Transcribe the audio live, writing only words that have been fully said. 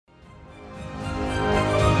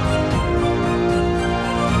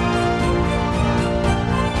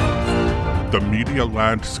The media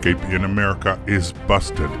landscape in America is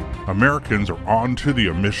busted. Americans are on to the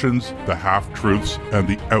omissions, the half-truths, and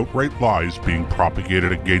the outright lies being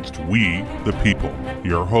propagated against we, the people.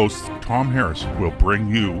 Your host, Tom Harris, will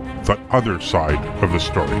bring you the other side of the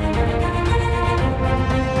story.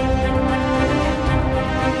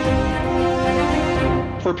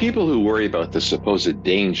 For people who worry about the supposed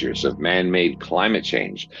dangers of man-made climate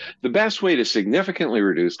change, the best way to significantly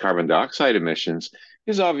reduce carbon dioxide emissions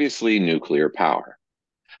is obviously nuclear power.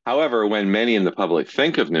 However, when many in the public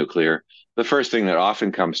think of nuclear, the first thing that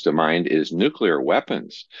often comes to mind is nuclear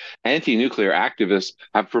weapons. Anti-nuclear activists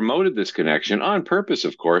have promoted this connection on purpose,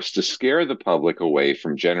 of course, to scare the public away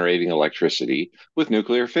from generating electricity with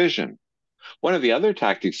nuclear fission. One of the other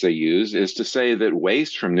tactics they use is to say that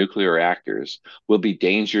waste from nuclear reactors will be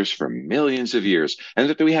dangerous for millions of years and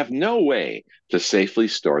that we have no way to safely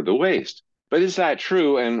store the waste. But is that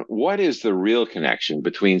true? And what is the real connection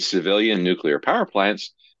between civilian nuclear power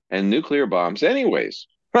plants and nuclear bombs anyways?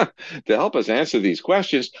 To help us answer these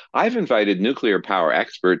questions, I've invited nuclear power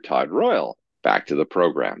expert Todd Royal back to the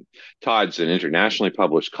program. Todd's an internationally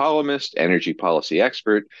published columnist, energy policy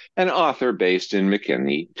expert, and author based in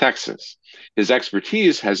McKinney, Texas. His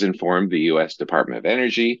expertise has informed the U.S. Department of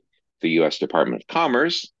Energy, the U.S. Department of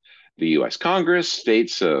Commerce, the U.S. Congress,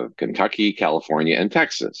 states of Kentucky, California, and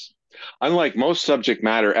Texas. Unlike most subject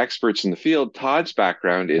matter experts in the field, Todd's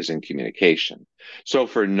background is in communication. So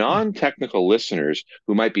for non-technical listeners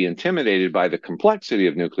who might be intimidated by the complexity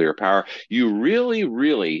of nuclear power, you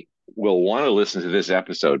really will want to listen to this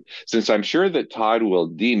episode, since I'm sure that Todd will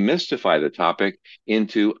demystify the topic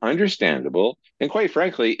into understandable and, quite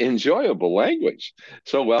frankly, enjoyable language.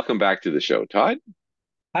 So welcome back to the show, Todd.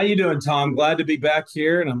 How you doing, Tom? Glad to be back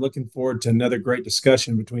here, and I'm looking forward to another great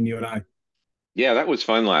discussion between you and I. Yeah, that was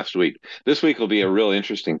fun last week. This week will be a real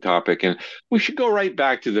interesting topic, and we should go right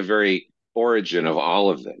back to the very origin of all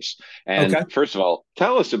of this. And Okay. First of all,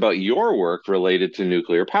 tell us about your work related to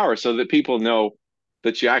nuclear power so that people know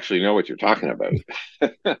that you actually know what you're talking about.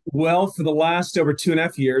 Well, for the last over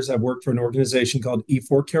 2.5 years, I've worked for an organization called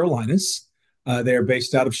E4 Carolinas. They are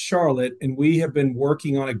based out of Charlotte, and we have been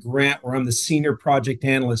working on a grant where I'm the senior project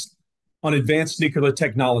analyst on advanced nuclear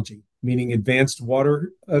technology, meaning advanced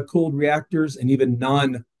water-cooled reactors and even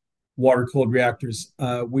non-water-cooled reactors.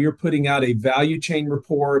 We are putting out a value chain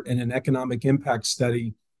report and an economic impact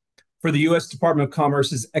study for the U.S. Department of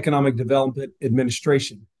Commerce's Economic Development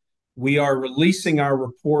Administration. We are releasing our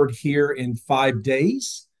report here in 5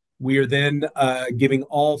 days. We are then giving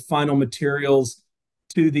all final materials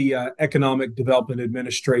to the Economic Development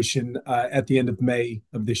Administration at the end of May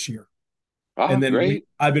of this year. Oh, and then great.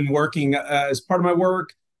 I've been working as part of my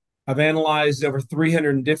work. I've analyzed over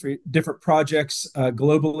 300 different projects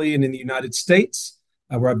globally and in the United States,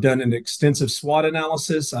 where I've done an extensive SWOT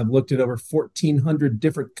analysis. I've looked at over 1,400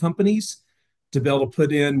 different companies to be able to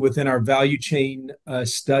put in within our value chain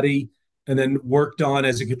study, and then worked on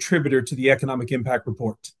as a contributor to the economic impact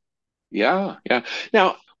report. Yeah.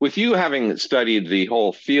 Now, with you having studied the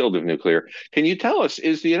whole field of nuclear, can you tell us,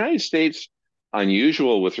 is the United States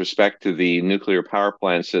unusual with respect to the nuclear power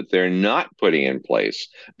plants that they're not putting in place?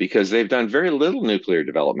 Because they've done very little nuclear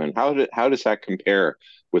development. How does that compare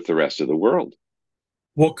with the rest of the world?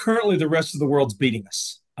 Well, currently the rest of the world's beating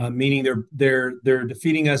us, meaning they're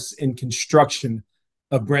defeating us in construction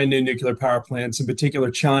of brand new nuclear power plants. In particular,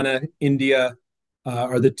 China, India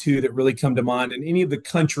are the two that really come to mind, and any of the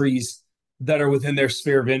countries that are within their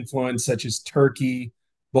sphere of influence, such as Turkey,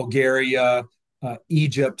 Bulgaria,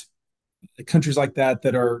 Egypt, countries like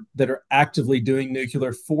that are actively doing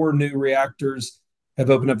nuclear. 4 new reactors have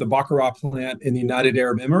opened up. The Baccarat plant in the United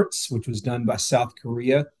Arab Emirates, which was done by South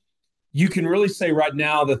Korea. You can really say right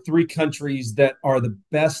now the 3 countries that are the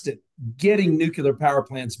best at getting nuclear power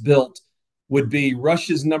plants built would be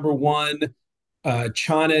Russia's number 1,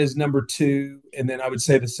 China is number 2, and then I would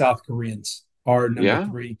say the South Koreans are number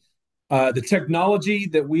 3. The technology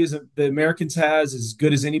that we as the Americans has is as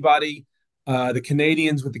good as anybody. The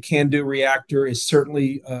Canadians with the CANDU reactor is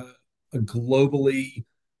certainly a globally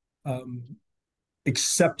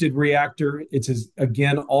accepted reactor. It's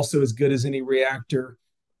also as good as any reactor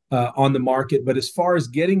on the market. But as far as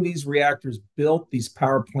getting these reactors built, these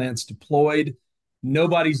power plants deployed,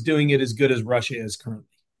 nobody's doing it as good as Russia is currently.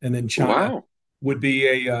 And then China would be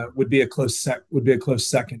a close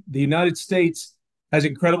second. The United States has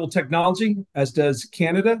incredible technology, as does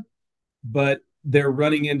Canada, but they're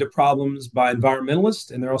running into problems by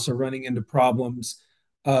environmentalists, and they're also running into problems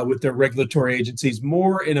with their regulatory agencies,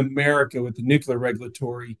 more in America with the nuclear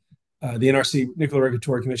regulatory, the NRC Nuclear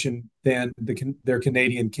Regulatory Commission, than their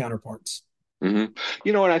Canadian counterparts. hmm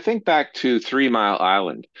when I think back to 3 Mile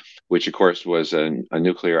Island, which of course was a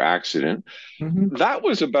nuclear accident, Hmm. that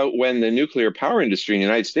was about when the nuclear power industry in the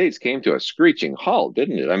United States came to a screeching halt,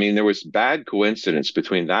 didn't it? I mean, there was bad coincidence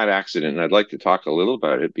between that accident, and I'd like to talk a little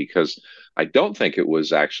about it because I don't think it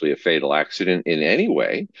was actually a fatal accident in any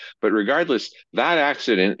way. But regardless, that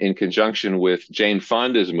accident, in conjunction with Jane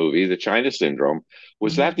Fonda's movie, The China Syndrome,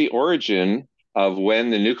 was that Hmm. the origin of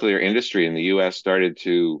when the nuclear industry in the US started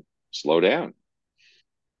to slow down?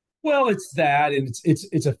 Well, it's that, and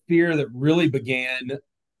it's a fear that really began.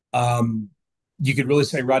 Um, you could really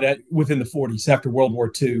say right at within the 40s after World War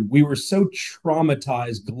II. We were so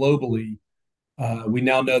traumatized globally. We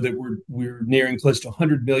now know that we're nearing close to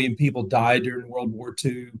 100 million people died during World War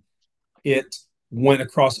II. It went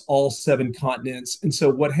across all 7 continents, and so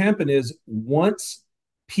what happened is once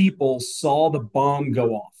people saw the bomb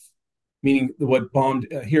go off, meaning what bombed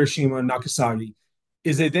Hiroshima and Nagasaki,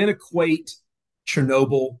 is they then equate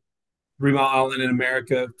Chernobyl, 3 Mile Island in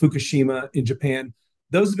America, Fukushima in Japan.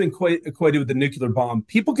 Those have been equated with the nuclear bomb.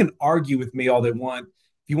 People can argue with me all they want.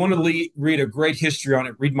 If you want to read a great history on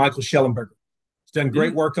it, read Michael Schellenberger. He's done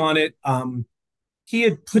great Mm, work on it. He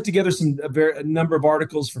had put together a number of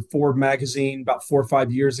articles for Forbes magazine about 4 or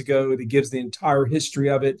 5 years ago that gives the entire history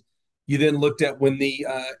of it. You then looked at when the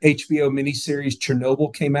HBO miniseries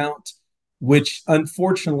Chernobyl came out, which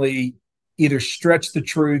unfortunately either stretched the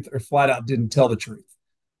truth or flat out didn't tell the truth.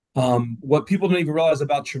 What people don't even realize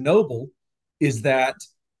about Chernobyl is that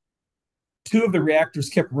 2 of the reactors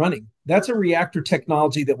kept running. That's a reactor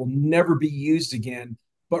technology that will never be used again.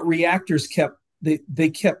 But reactors kept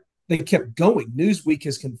going. Newsweek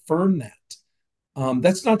has confirmed that.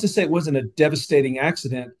 That's not to say it wasn't a devastating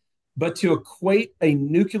accident, but to equate a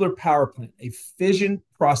nuclear power plant, a fission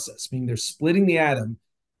process, meaning they're splitting the atom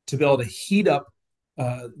to be able to heat up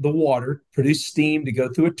the water, produce steam to go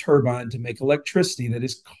through a turbine to make electricity that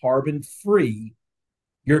is carbon free,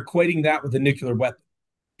 you're equating that with a nuclear weapon.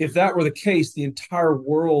 If that were the case, the entire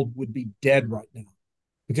world would be dead right now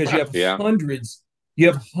because yeah. you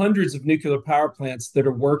have hundreds of nuclear power plants that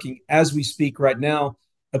are working as we speak right now.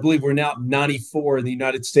 I believe we're now at 94 in the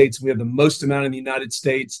United States. We have the most amount in the United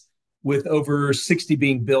States, with over 60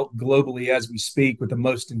 being built globally as we speak, with the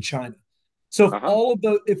most in China. So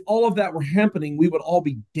Uh-huh. if all of that were happening, we would all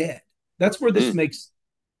be dead. That's where this Mm. makes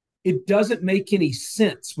it doesn't make any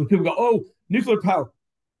sense when people go, "Oh, nuclear power."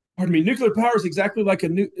 Pardon me. Nuclear power is exactly like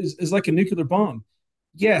is like a nuclear bomb.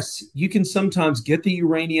 Yes, you can sometimes get the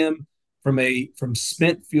uranium from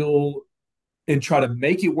spent fuel and try to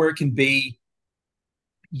make it where it can be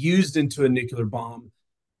used into a nuclear bomb,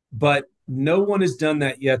 but no one has done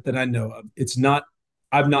that yet that I know of. It's not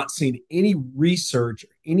I've not seen any research or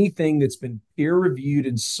anything that's been peer reviewed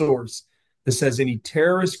and sourced that says any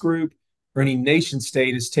terrorist group or any nation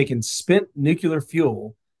state has taken spent nuclear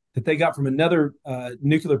fuel that they got from another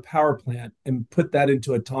nuclear power plant and put that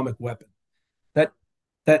into atomic weapon.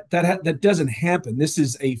 That that doesn't happen. This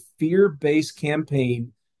is a fear-based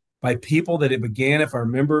campaign by people that it began, if I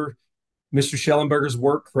remember Mr. Schellenberger's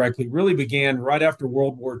work correctly, really began right after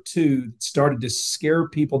World War II, started to scare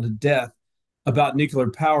people to death about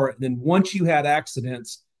nuclear power. And then once you had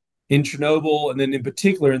accidents in Chernobyl, and then in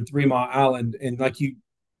particular in 3 Mile Island, and like you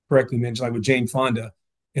correctly mentioned, like with Jane Fonda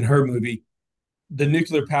in her movie, the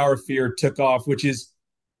nuclear power fear took off, which is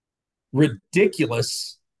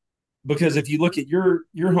ridiculous because if you look at your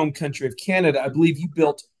home country of Canada, I believe you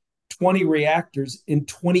built 20 reactors in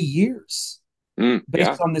 20 years Mm. based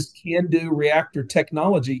Yeah. on this can-do reactor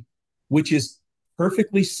technology, which is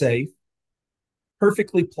perfectly safe,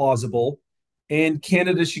 perfectly plausible, and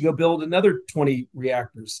Canada should go build another 20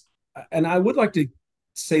 reactors. And I would like to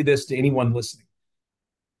say this to anyone listening.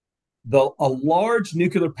 A large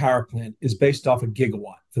nuclear power plant is based off a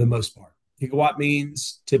gigawatt for the most part. Gigawatt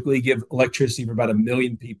means typically give electricity for about 1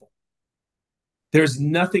 million people. There's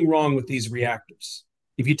nothing wrong with these reactors.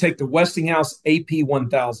 If you take the Westinghouse AP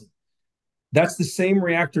 1000, that's the same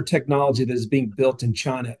reactor technology that is being built in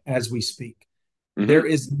China as we speak. hmm There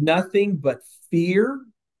is nothing but fear.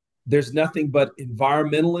 There's nothing but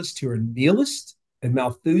environmentalists who are nihilists and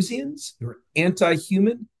Malthusians who are anti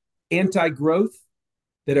human, anti growth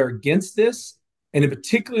that are against this. And in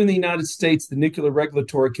particular in the United States, the Nuclear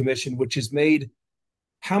Regulatory Commission, which has made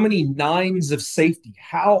how many nines of safety?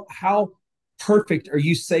 How perfect are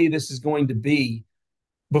you say this is going to be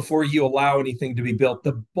before you allow anything to be built?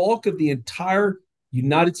 The bulk of the entire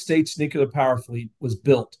United States nuclear power fleet was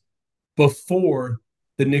built before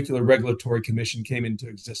the Nuclear Regulatory Commission came into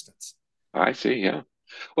existence. I see. Yeah.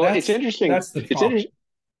 Well, it's That's interesting. that's the It's problem. interesting.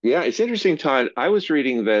 Yeah, it's interesting, Todd. I was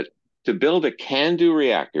reading that to build a CANDU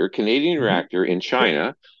reactor, Canadian Mm-hmm. reactor in Yep.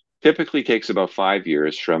 China, typically takes about 5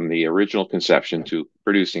 years from the original conception to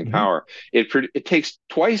producing Mhm. power. It takes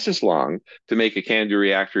twice as long to make a CANDU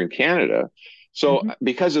reactor in Canada. So Mhm.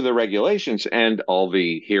 because of the regulations and all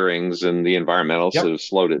the hearings and the environmentalists Yep. have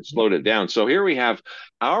slowed it down. So here we have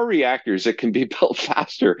our reactors that can be built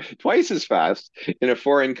faster, twice as fast in a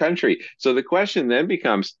foreign country. So the question then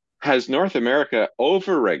becomes, has North America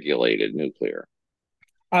overregulated nuclear?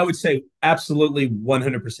 I would say absolutely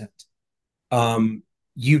 100%. Um,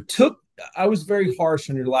 you took, I was very harsh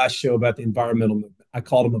on your last show about the environmental movement. I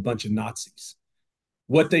called them a bunch of Nazis.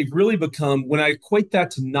 What they've really become, when I equate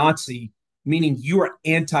that to Nazi, meaning you are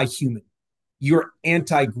anti human, you're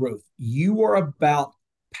anti growth, you are about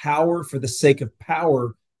power for the sake of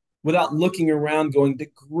power without looking around going, the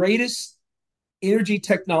greatest energy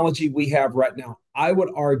technology we have right now, I would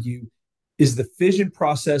argue, is the fission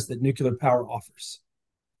process that nuclear power offers.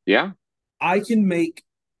 Yeah. I can make,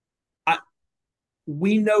 I,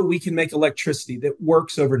 we know we can make electricity that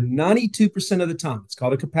works over 92% of the time. It's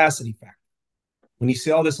called a capacity factor. When you see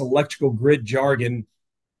all this electrical grid jargon,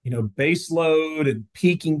 baseload and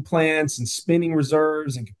peaking plants and spinning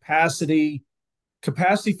reserves and capacity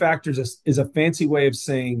factors is a fancy way of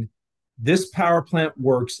saying this power plant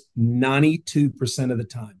works 92% of the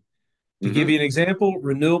time. To give Mm-hmm. you an example,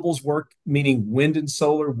 renewables work, meaning wind and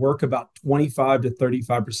solar, work about 25 to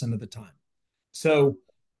 35% of the time. So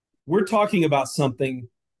we're talking about something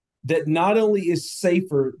that not only is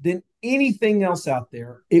safer than anything else out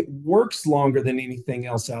there, it works longer than anything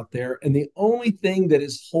else out there. And the only thing that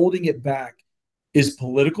is holding it back is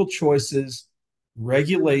political choices,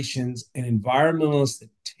 regulations, and environmentalists that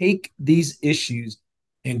take these issues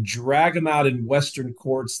and drag them out in Western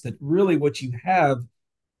courts. That really what you have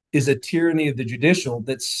is a tyranny of the judicial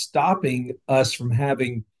that's stopping us from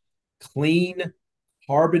having clean,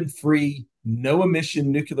 carbon free, no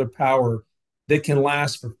emission nuclear power that can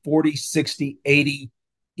last for 40, 60, 80,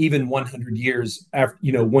 even 100 years after,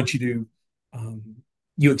 once you do,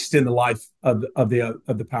 you extend the life of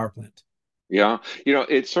the power plant. Yeah.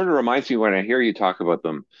 It sort of reminds me when I hear you talk about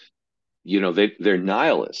them, they're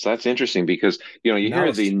nihilists. That's interesting because, you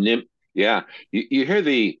hear the Nihilist. NIM, yeah, you hear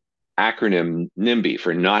the acronym NIMBY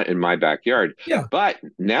for not in my backyard, Yeah. but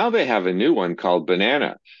now they have a new one called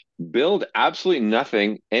banana. Build absolutely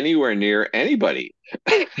nothing anywhere near anybody.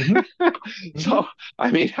 Mm-hmm. Mm-hmm. So,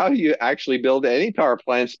 I mean, how do you actually build any power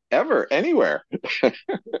plants ever, anywhere?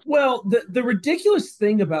 Well, the ridiculous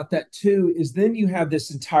thing about that too is then you have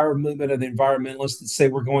this entire movement of the environmentalists that say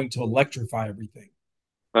we're going to electrify everything.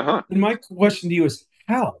 Uh-huh. And my question to you is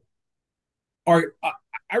how? I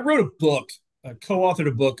wrote a book, co-authored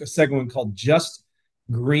a book, a second one called Just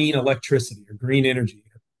Green Electricity or Green Energy.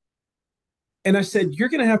 And I said, you're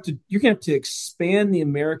gonna have to expand the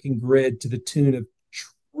American grid to the tune of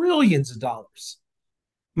trillions of dollars.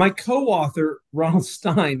 My co-author, Ronald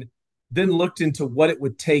Stein, then looked into what it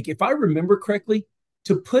would take, if I remember correctly,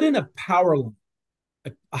 to put in a power line,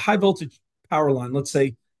 a high voltage power line, let's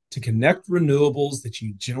say, to connect renewables that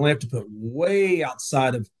you generally have to put way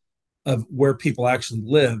outside of where people actually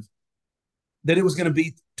live, that it was going to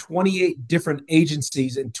be 28 different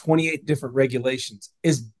agencies and 28 different regulations.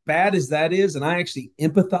 As bad as that is, and I actually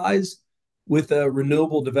empathize with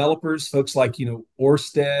renewable developers, folks like,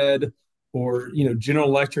 Orsted or, General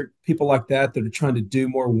Electric, people like that are trying to do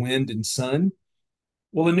more wind and sun.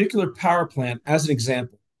 Well, a nuclear power plant, as an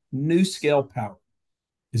example, new scale power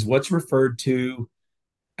is what's referred to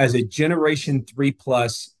as a Generation 3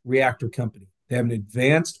 plus reactor company. They have an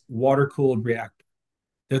advanced water cooled reactor.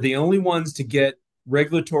 They're the only ones to get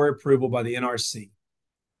regulatory approval by the NRC.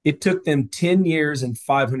 It took them 10 years and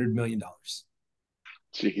 $500 million dollars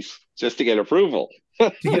Jeez, just to get approval.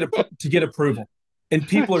 to get approval. And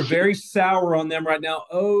people are very sour on them right now.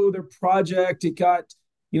 Oh, their project, it got,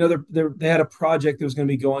 they had a project that was going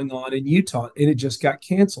to be going on in Utah and it just got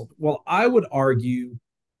canceled. Well, I would argue,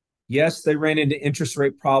 yes, they ran into interest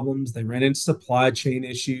rate problems, they ran into supply chain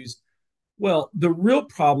issues. Well, the real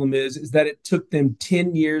problem is that it took them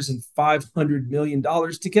 10 years and $500 million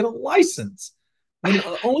dollars to get a license. When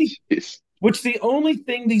only Jeez. which the only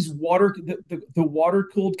thing these the water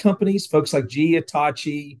cooled companies, folks like GE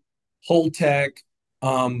Hitachi, Holtec,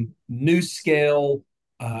 New Scale,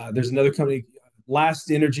 there's another company, Last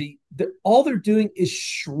Energy. All they're doing is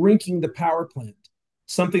shrinking the power plant.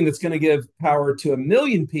 Something that's going to give power to 1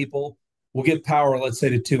 million people will get power, let's say,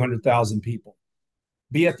 to 200,000 people.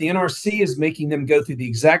 But yet the NRC is making them go through the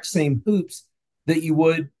exact same hoops that you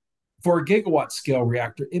would for a gigawatt scale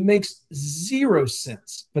reactor. It makes zero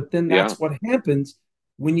sense. But then Yeah. that's what happens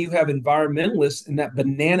when you have environmentalists, and that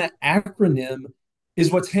banana acronym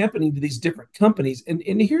is what's happening to these different companies. And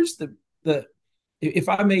here's the if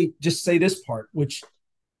I may just say this part, which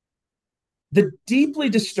the deeply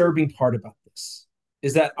disturbing part about this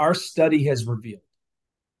is that our study has revealed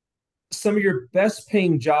some of your best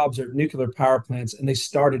paying jobs are nuclear power plants, and they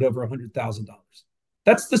start at over $100,000.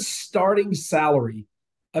 That's the starting salary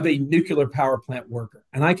of a nuclear power plant worker.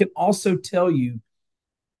 And I can also tell you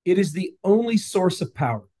it is the only source of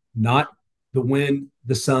power, not the wind,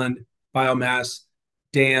 the sun, biomass,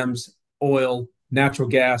 dams, oil, natural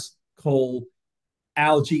gas, coal,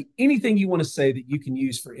 algae, anything you want to say that you can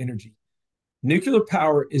use for energy. Nuclear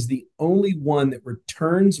power is the only one that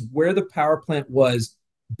returns where the power plant was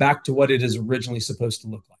back to what it is originally supposed to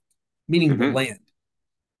look like, meaning the land.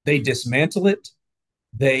 They dismantle it,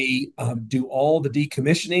 they do all the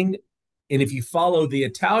decommissioning. And if you follow the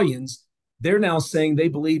Italians, they're now saying they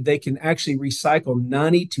believe they can actually recycle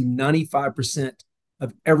 90 to 95%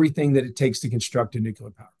 of everything that it takes to construct a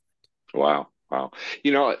nuclear power plant. Wow. Wow.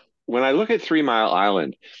 When I look at 3 Mile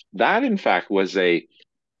Island, that in fact was a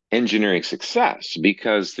engineering success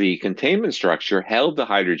because the containment structure held the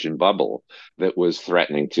hydrogen bubble that was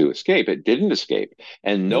threatening to escape. It didn't escape,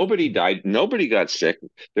 and nobody died. Nobody got sick.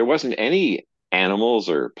 There wasn't any animals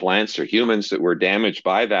or plants or humans that were damaged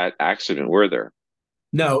by that accident, were there?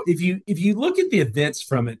 No, if you look at the events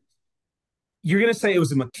from it, you're going to say it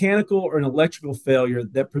was a mechanical or an electrical failure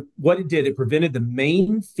that what it did, it prevented the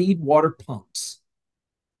main feed water pumps,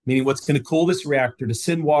 meaning what's going to cool this reactor to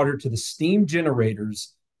send water to the steam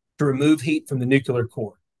generators to remove heat from the nuclear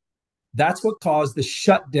core. That's what caused the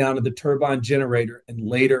shutdown of the turbine generator and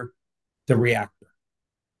later the reactor.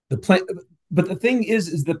 The plant, but the thing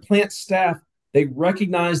is the plant staff, they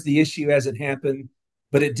recognized the issue as it happened,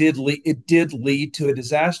 but it did lead to a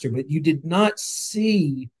disaster. But you did not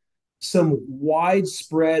see some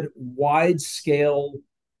widespread, wide scale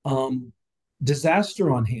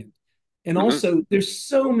disaster on hand. And also, there's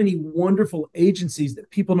so many wonderful agencies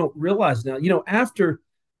that people don't realize now. After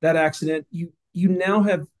that accident, you now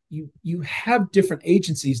have you have different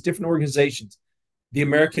agencies, different organizations, the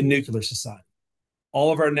American Nuclear Society,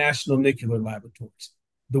 all of our national nuclear laboratories,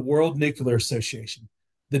 the World Nuclear Association,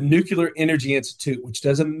 the Nuclear Energy Institute, which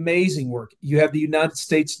does amazing work. You have the United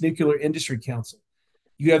States Nuclear Industry Council.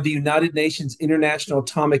 You have the United Nations International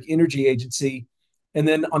Atomic Energy Agency. And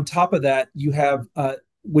then on top of that, you have,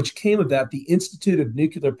 which came of that, the Institute of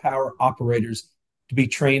Nuclear Power Operators to be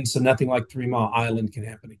trained so nothing like 3 Mile Island can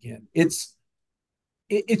happen again. It's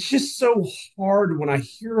just so hard when I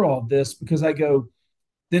hear all this because I go,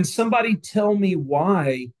 then somebody tell me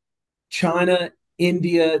why China,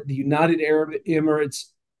 India, the United Arab Emirates,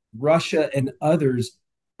 Russia, and others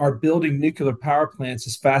are building nuclear power plants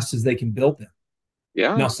as fast as they can build them.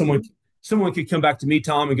 Yeah. Now, someone could come back to me,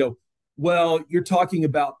 Tom, and go, well, you're talking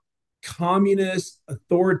about communist,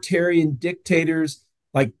 authoritarian dictators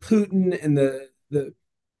like Putin and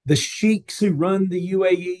the sheiks who run the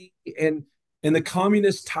UAE and the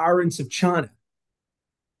communist tyrants of China.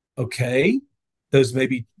 Okay, those may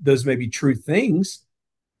be true things,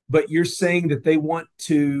 but you're saying that they want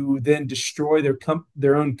to then destroy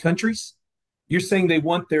their own countries. You're saying they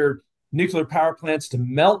want their nuclear power plants to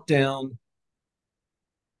melt down,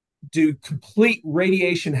 do complete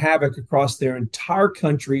radiation havoc across their entire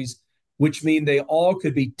countries, which mean they all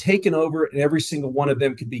could be taken over and every single one of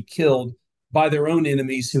them could be killed by their own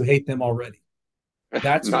enemies who hate them already.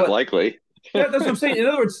 That's not likely. That's what I'm saying. In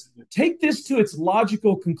other words, take this to its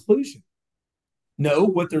logical conclusion. No,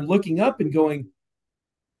 what they're looking up and going,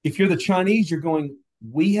 if you're the Chinese, you're going,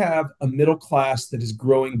 we have a middle class that is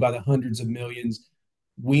growing by the hundreds of millions.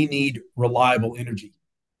 We need reliable energy.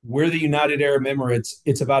 We're the United Arab Emirates.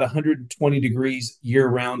 It's about 120 degrees year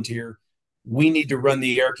round here. We need to run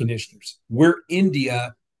the air conditioners. We're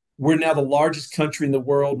India. We're now the largest country in the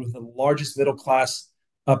world with the largest middle class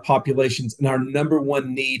populations. And our number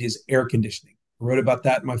one need is air conditioning. I wrote about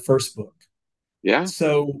that in my first book. Yeah.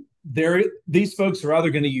 So these folks are either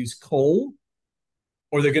going to use coal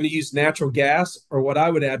or they're going to use natural gas, or what I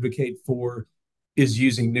would advocate for is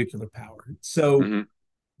using nuclear power. So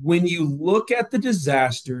when you look at the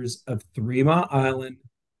disasters of 3 Mile Island,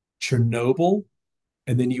 Chernobyl,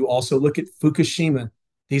 and then you also look at Fukushima,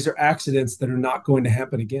 these are accidents that are not going to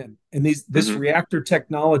happen again. And this reactor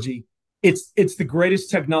technology, it's the greatest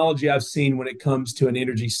technology I've seen when it comes to an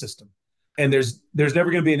energy system. And there's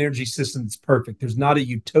never going to be an energy system that's perfect. There's not a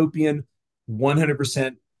utopian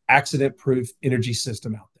 100% accident-proof energy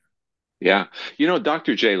system out there. Yeah.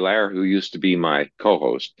 Dr. Jay Lair, who used to be my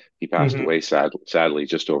co-host, he passed away sadly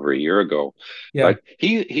just over a year ago. Yeah. But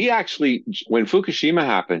he actually, when Fukushima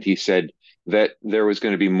happened, he said that there was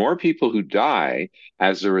going to be more people who die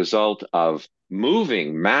as a result of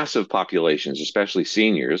moving massive populations, especially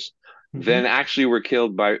seniors, than actually were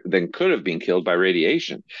killed by than could have been killed by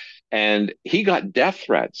radiation. And he got death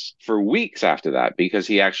threats for weeks after that because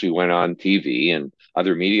he actually went on TV and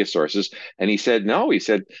other media sources. And he said, no, he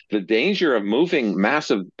said, the danger of moving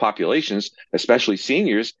massive populations, especially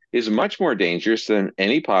seniors, is much more dangerous than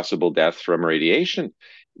any possible death from radiation.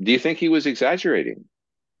 Do you think he was exaggerating?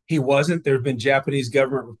 He wasn't. There have been Japanese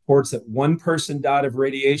government reports that one person died of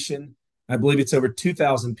radiation. I believe it's over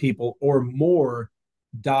 2,000 people or more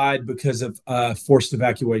died because of forced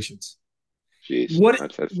evacuations. Jeez,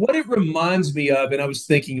 that's What it reminds me of, and I was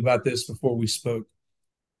thinking about this before we spoke.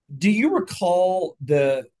 Do you recall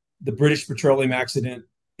the British petroleum accident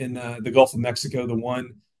in the Gulf of Mexico?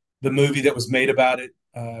 The movie that was made about it,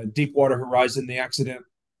 Deepwater Horizon, the accident.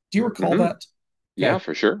 Do you recall Mhm. that? Yeah, Okay.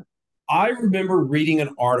 for sure. I remember reading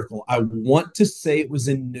an article. I want to say it was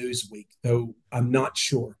in Newsweek, though I'm not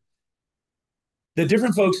sure. The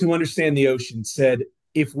different folks who understand the ocean said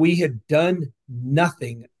if we had done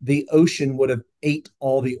nothing, the ocean would have ate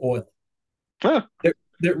all the oil. Huh.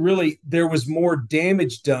 That really there was more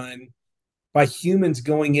damage done by humans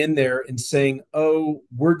going in there and saying, "Oh,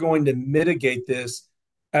 we're going to mitigate this,"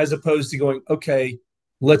 as opposed to going, "Okay,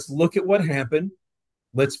 let's look at what happened.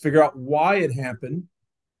 Let's figure out why it happened.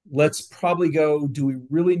 Let's probably go, do we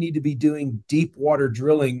really need to be doing deep water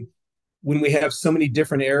drilling when we have so many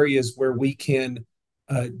different areas where we can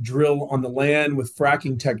drill on the land with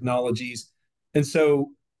fracking technologies?" And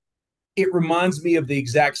so it reminds me of the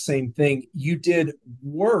exact same thing. You did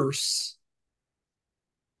worse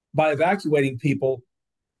by evacuating people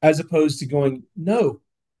as opposed to going, no,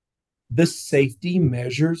 the safety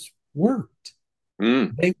measures worked.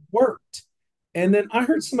 Mm. They worked. And then I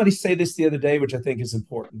heard somebody say this the other day, which I think is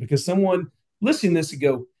important because someone listening to this would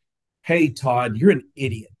go, hey, Todd, you're an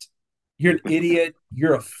idiot. You're an idiot.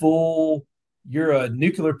 You're a fool. You're a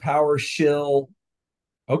nuclear power shill.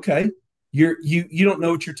 Okay. You don't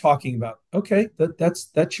know what you're talking about. Okay,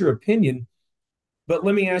 that's your opinion. But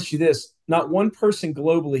let me ask you this. Not one person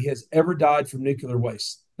globally has ever died from nuclear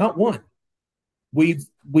waste. Not one.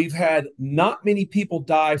 We've had not many people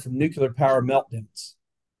die from nuclear power meltdowns,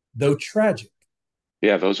 though tragic.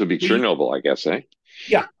 Yeah, those would be We Chernobyl, I guess, eh?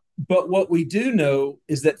 Yeah, but what we do know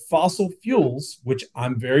is that fossil fuels, which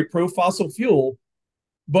I'm very pro fossil fuel,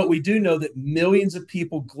 but we do know that millions of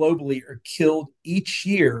people globally are killed each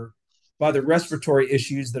year by the respiratory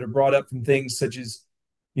issues that are brought up from things such as,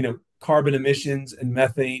 carbon emissions and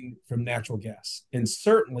methane from natural gas. And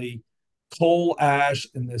certainly coal ash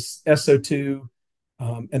and this SO2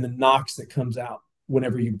 and the NOx that comes out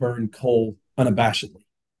whenever you burn coal unabashedly.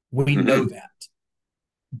 We know Hmm. that.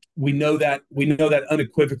 We know that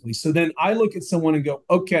unequivocally. So then I look at someone and go,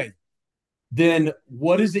 okay, then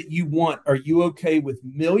what is it you want? Are you okay with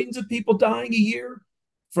millions of people dying a year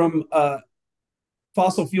from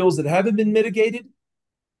fossil fuels that haven't been mitigated?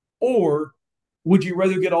 Or would you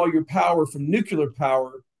rather get all your power from nuclear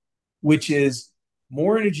power, which is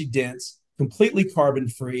more energy dense, completely carbon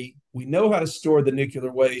free? We know how to store the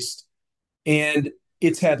nuclear waste, and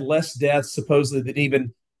it's had less deaths supposedly than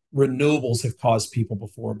even renewables have caused people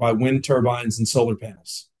before by wind turbines and solar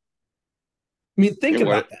panels. I mean, think And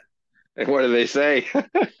about what that. and what do they say?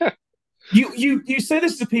 You say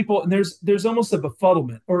this to people, and there's almost a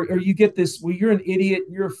befuddlement, or you get this, well, you're an idiot,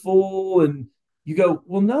 you're a fool, and you go,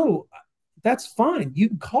 well, no, that's fine. You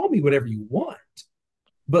can call me whatever you want,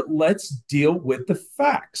 but let's deal with the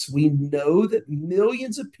facts. We know that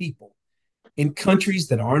millions of people in countries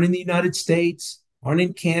that aren't in the United States, aren't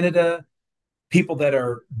in Canada, people that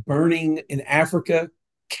are burning in Africa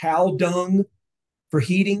cow dung for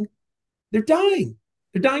heating, they're dying.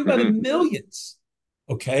 They're dying by the Hmm. millions.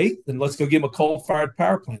 Okay, then let's go give them a coal fired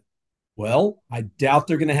power plant. Well, I doubt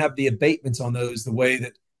they're going to have the abatements on those the way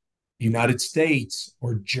that the United States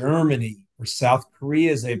or Germany or South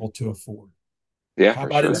Korea is able to afford. Yeah, How for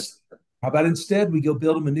about, in, sure. how about instead we go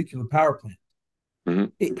build them a nuclear power plant? Hmm.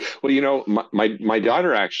 It, Well, my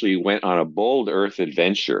daughter actually went on a bold Earth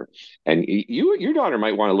adventure, and your daughter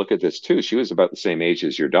might want to look at this too. She was about the same age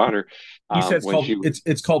as your daughter you said when she.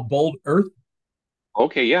 it's called Bold Earth.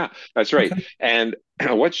 Okay, yeah, that's right. Okay, And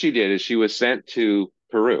what she did is she was sent to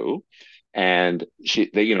Peru, and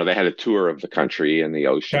they had a tour of the country and the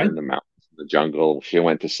ocean okay, and the mountains, the jungle. She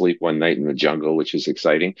went to sleep one night in the jungle, which is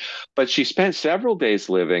exciting. But she spent several days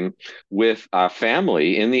living with a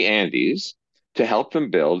family in the Andes to help them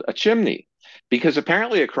build a chimney. Because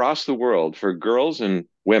apparently across the world, for girls and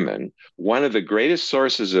women, one of the greatest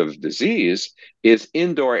sources of disease is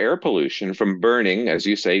indoor air pollution from burning, as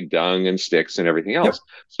you say, dung and sticks and everything yep, else.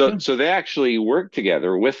 So, yeah, so they actually worked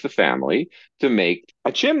together with the family to make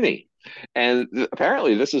a chimney. And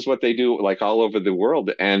apparently this is what they do like all over the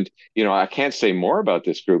world. And, I can't say more about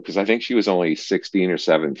this group because I think she was only 16 or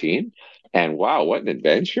 17. And wow, what an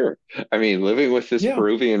adventure. I mean, living with this Yeah.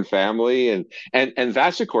 Peruvian family and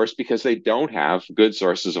that's of course because they don't have good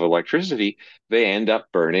sources of electricity. They end up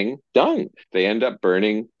burning dung. They end up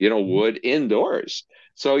burning, wood indoors.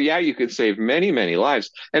 So yeah, you could save many, many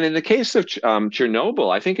lives. And in the case of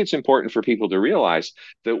Chernobyl, I think it's important for people to realize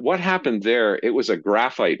that what happened there, it was a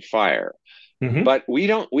graphite fire. Hmm. But we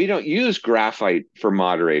don't use graphite for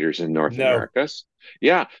moderators in North No. America.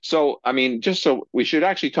 Yeah. So I mean, just so we should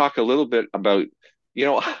actually talk a little bit about,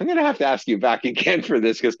 I'm going to have to ask you back again for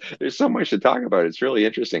this because there's so much to talk about. It's really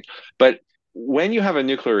interesting. But when you have a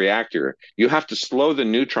nuclear reactor, you have to slow the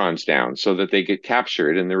neutrons down so that they get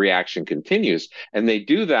captured and the reaction continues. And they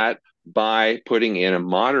do that by putting in a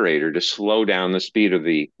moderator to slow down the speed of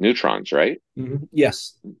the neutrons, right?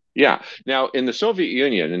 Yes. Yeah. Now, in the Soviet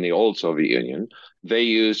Union, in the old Soviet Union, they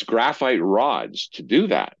used graphite rods to do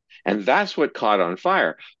that. And that's what caught on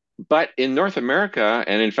fire. But in North America,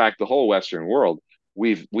 and in fact, the whole Western world,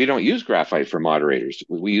 we don't use graphite for moderators.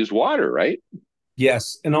 We use water, right?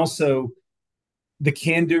 Yes. And also the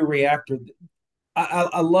CANDU reactor.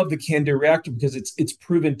 I love the CANDU reactor because it's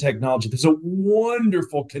proven technology. There's a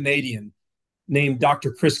wonderful Canadian named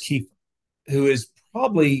Dr. Chris Kiefer, who is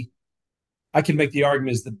probably, I can make the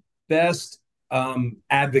argument, is the best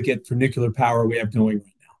advocate for nuclear power we have going right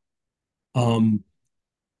now.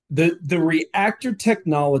 The reactor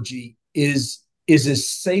technology is as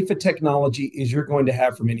safe a technology as you're going to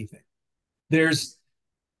have from anything. There's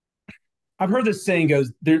I've heard this saying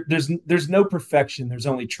goes there's no perfection, there's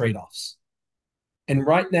only trade-offs. And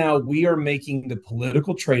right now we are making the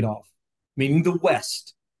political trade-off, meaning the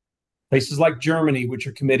West, places like Germany, which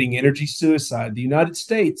are committing energy suicide, the United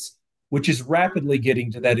States, which is rapidly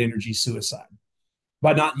getting to that energy suicide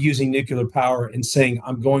by not using nuclear power and saying,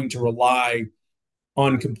 I'm going to rely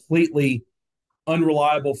on completely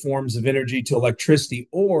unreliable forms of energy to electricity,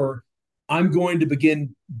 or I'm going to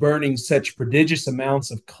begin burning such prodigious amounts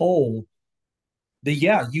of coal that,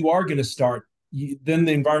 yeah, you are going to start. Then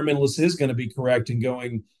the environmentalist is going to be correct in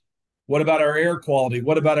going, what about our air quality?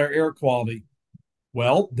 What about our air quality?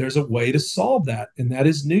 Well, there's a way to solve that, and that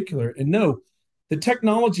is nuclear. And no, the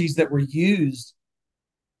technologies that were used,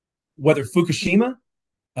 whether Fukushima,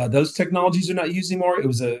 those technologies are not used anymore. It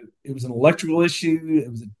was an electrical issue. It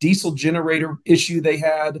was a diesel generator issue they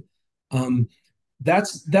had. Um,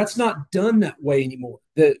 that's not done that way anymore.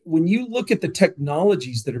 That when you look at the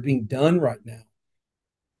technologies that are being done right now,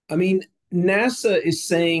 I mean, NASA is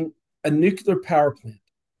saying a nuclear power plant,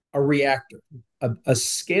 a reactor, a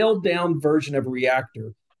scaled down version of a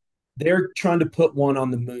reactor. They're trying to put one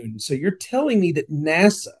on the moon. So you're telling me that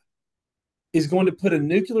NASA is going to put a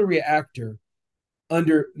nuclear reactor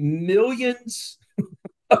under millions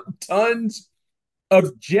of tons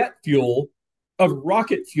of jet fuel, of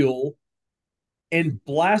rocket fuel, and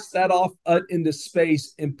blast that off into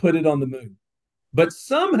space and put it on the moon. But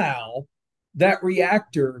somehow that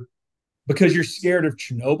reactor, because you're scared of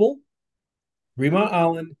Chernobyl, Three Mile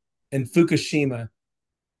Island, and Fukushima,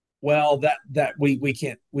 well, that we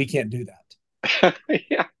can't do that.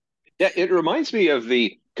 Yeah. Yeah, it reminds me of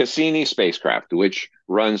the Cassini spacecraft, which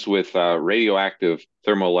runs with radioactive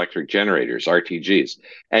thermoelectric generators, RTGs.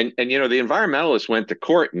 And the environmentalists went to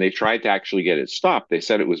court and they tried to actually get it stopped. They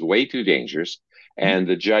said it was way too dangerous, and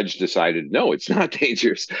the judge decided no, it's not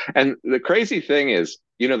dangerous. And the crazy thing is,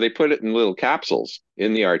 they put it in little capsules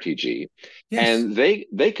in the RTG, Yes. and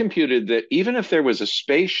they computed that even if there was a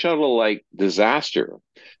space shuttle like disaster,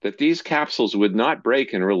 that these capsules would not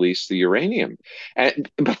break and release the uranium.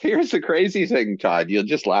 But here's the crazy thing, Todd. You'll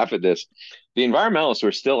just laugh at this. The environmentalists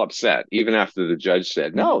were still upset, even after the judge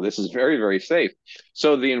said, no, this is very, very safe.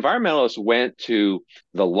 So the environmentalists went to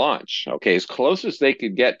the launch, okay, as close as they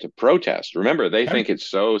could get to protest. Remember, they Okay. think it's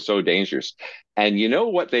so, so dangerous. And you know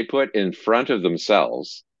what they put in front of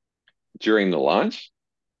themselves during the launch?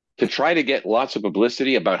 To try to get lots of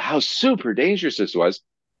publicity about how super dangerous this was,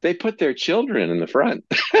 they put their children in the front.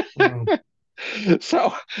 Um,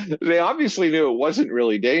 So they obviously knew it wasn't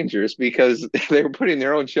really dangerous because they were putting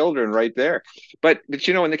their own children right there. But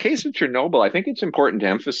in the case of Chernobyl, I think it's important to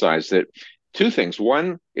emphasize that two things.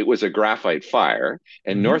 One, it was a graphite fire.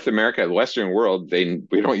 In mhm. North America, the Western world,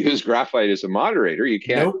 we don't use graphite as a moderator.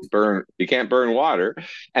 Nope. You can't burn water.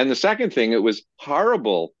 And the second thing, it was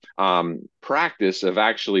horrible practice of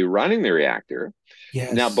actually running the reactor.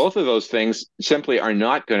 Now, Yes. both of those things simply are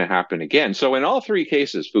not going to happen again. So, in all three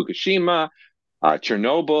cases, Fukushima,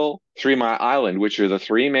 Chernobyl, 3 Mile Island, which are the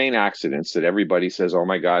three main accidents that everybody says, oh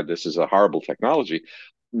my God, this is a horrible technology.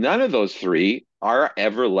 None of those three are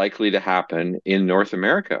ever likely to happen in North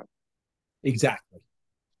America. Exactly.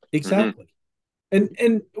 Mm-hmm. Exactly.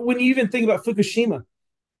 And when you even think about Fukushima,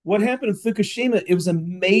 what happened in Fukushima, it was a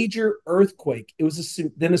major earthquake. It was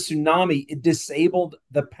then a tsunami. It disabled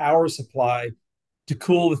the power supply to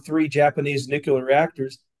cool the 3 Japanese nuclear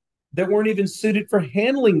reactors that weren't even suited for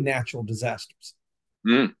handling natural disasters.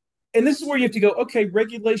 Mm. And this is where you have to go, okay,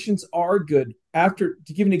 regulations are good. To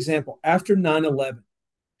give an example, after 9/11,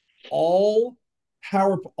 all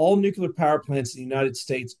all nuclear power plants in the United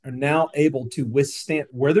States are now able to withstand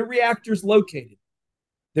where the reactor's located.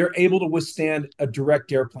 They're able to withstand a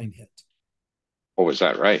direct airplane hit. Oh, is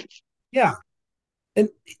that right? Yeah. And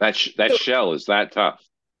that so shell is that tough.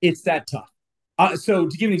 it's that tough. So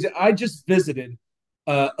to give an example, I just visited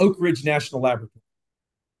Oak Ridge National Laboratory.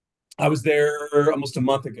 I was there almost a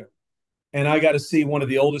month ago, and I got to see one of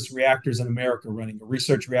the oldest reactors in America running, a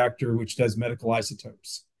research reactor which does medical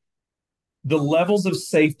isotopes. The levels of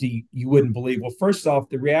safety you wouldn't believe. Well, first off,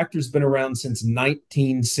 the reactor's been around since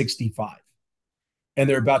 1965, and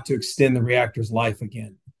they're about to extend the reactor's life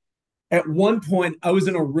again. At one point, I was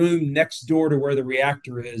in a room next door to where the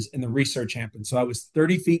reactor is, and the research happened. So I was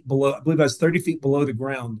 30 feet below, I believe I was 30 feet below the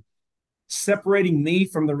ground, separating me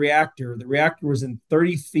from the reactor. The reactor was in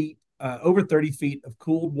 30 feet, over 30 feet of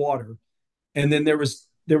cooled water. And then there was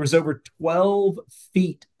over 12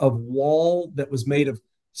 feet of wall that was made of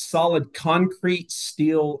solid concrete,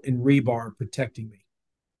 steel, and rebar protecting me.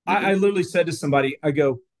 Mm-hmm. I literally said to somebody, I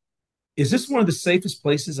go, is this one of the safest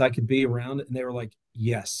places I could be around? And they were like,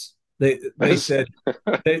 yes. They said,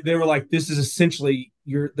 they were like, this is essentially,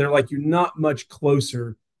 they're like, you're not much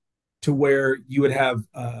closer to where you would have,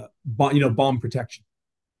 bomb protection.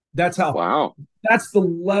 That's how, wow. That's the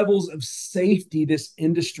levels of safety this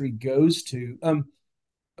industry goes to.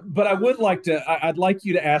 But I'd like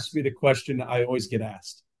you to ask me the question I always get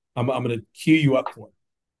asked. I'm going to cue you up for it.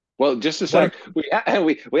 Well, just a sec. We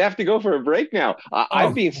have to go for a break now.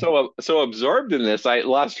 I've been so absorbed in this, I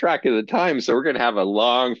lost track of the time. So we're going to have a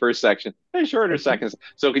long first section and shorter seconds.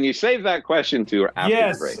 So can you save that question to after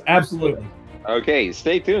the break? Yes, absolutely. Okay,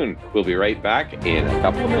 stay tuned. We'll be right back in a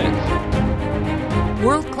couple of minutes.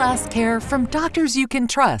 World-class care from doctors you can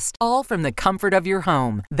trust, all from the comfort of your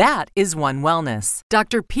home. That is One Wellness.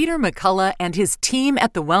 Dr. Peter McCullough and his team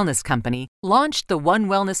at The Wellness Company launched the One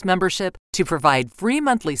Wellness membership to provide free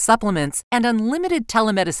monthly supplements and unlimited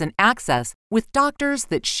telemedicine access with doctors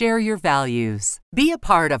that share your values. Be a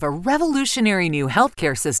part of a revolutionary new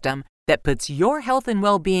healthcare system that puts your health and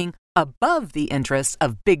well-being above the interests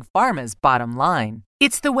of Big Pharma's bottom line.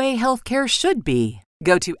 It's the way healthcare should be.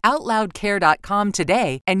 Go to OutLoudCare.com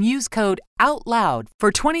today and use code OUTLOUD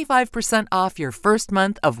for 25% off your first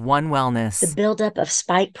month of One Wellness. The buildup of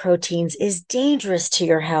spike proteins is dangerous to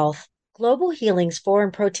your health. Global Healing's Foreign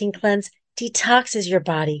Protein Cleanse detoxes your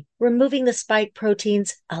body, removing the spike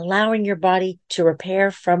proteins, allowing your body to repair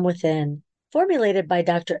from within. Formulated by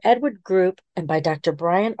Dr. Edward Group and by Dr.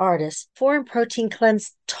 Brian Ardis, Foreign Protein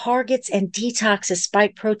Cleanse targets and detoxes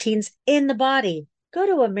spike proteins in the body. Go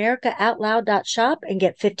to AmericaOutloud.shop and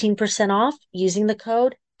get 15% off using the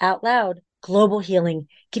code OUTLOUD. Global Healing,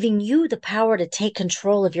 giving you the power to take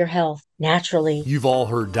control of your health naturally. You've all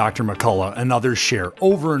heard Dr. McCullough and others share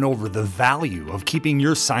over and over the value of keeping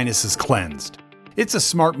your sinuses cleansed. It's a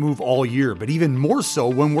smart move all year, but even more so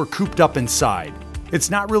when we're cooped up inside. It's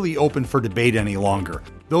not really open for debate any longer.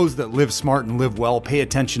 Those that live smart and live well pay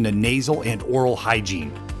attention to nasal and oral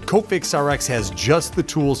hygiene. Cofix RX has just the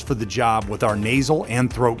tools for the job with our nasal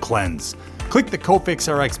and throat cleanse. Click the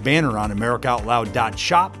Cofix RX banner on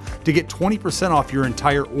AmericaOutloud.shop to get 20% off your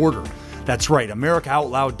entire order. That's right,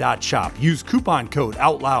 AmericaOutloud.shop. Use coupon code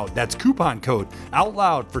OUTLOUD. That's coupon code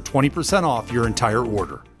OUTLOUD for 20% off your entire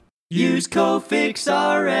order. Use Cofix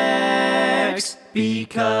RX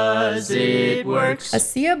because it works.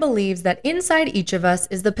 ASEA believes that inside each of us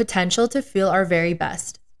is the potential to feel our very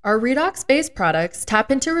best. Our redox-based products tap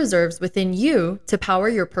into reserves within you to power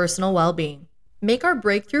your personal well-being. Make our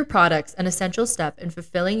breakthrough products an essential step in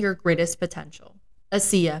fulfilling your greatest potential.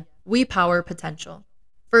 ASEA, we power potential.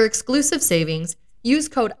 For exclusive savings, use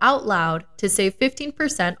code OUTLOUD to save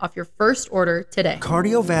 15% off your first order today.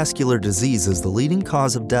 Cardiovascular disease is the leading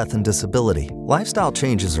cause of death and disability. Lifestyle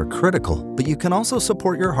changes are critical, but you can also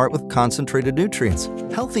support your heart with concentrated nutrients.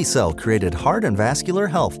 Healthy Cell created Heart and Vascular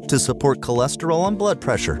Health to support cholesterol and blood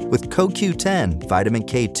pressure with CoQ10, vitamin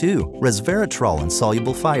K2, resveratrol, and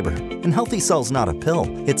soluble fiber. And Healthy Cell's not a pill,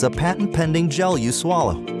 it's a patent-pending gel you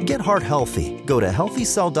swallow. Get heart healthy. Go to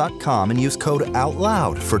healthycell.com and use code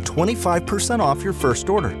OUTLOUD for 25% off your first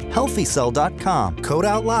order. Healthycell.com, code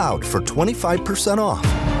OUTLOUD for 25% off.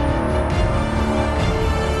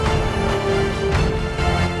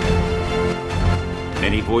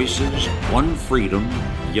 Many voices, one freedom,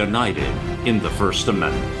 united in the First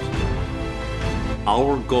Amendment.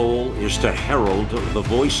 Our goal is to herald the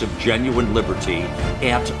voice of genuine liberty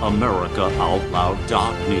at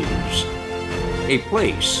AmericaOutloud.news, a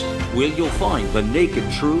place where you'll find the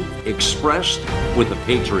naked truth expressed with a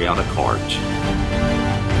patriotic heart.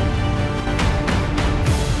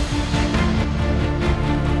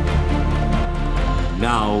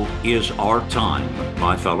 Now is our time,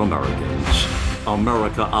 my fellow Americans.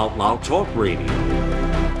 America Out Loud Talk Radio.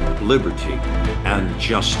 Liberty and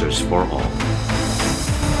justice for all.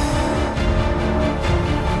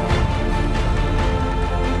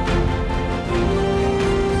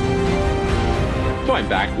 So I'm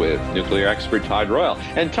back with nuclear expert Todd Royal.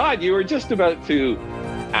 And Todd, you were just about to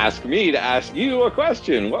ask me to ask you a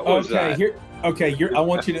question. What was that? I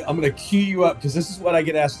want you to, I'm going to cue you up because this is what I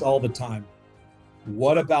get asked all the time.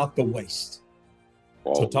 What about the waste?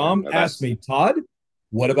 So Tom asked me, Todd,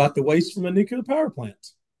 what about the waste from a nuclear power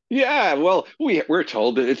plant? Yeah, well, we're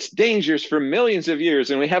told that it's dangerous for millions of years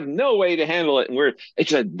and we have no way to handle it. And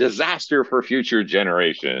it's a disaster for future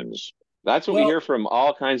generations. That's what we hear from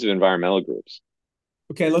all kinds of environmental groups.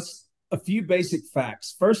 Okay, a few basic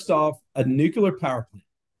facts. First off, a nuclear power plant,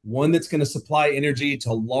 one that's going to supply energy to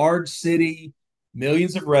a large city,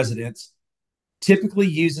 millions of residents, typically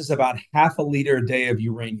uses about half a liter a day of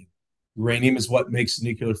uranium. Uranium is what makes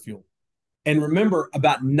nuclear fuel. And remember,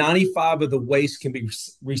 about 95 of the waste can be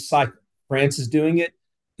recycled. France is doing it.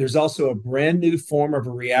 There's also a brand new form of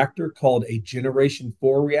a reactor called a Generation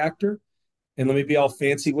 4 reactor. And let me be all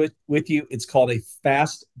fancy with you. It's called a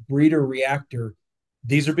fast breeder reactor.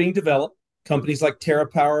 These are being developed. Companies like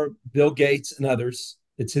TerraPower, Bill Gates, and others,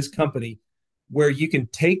 it's his company, where you can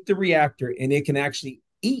take the reactor and it can actually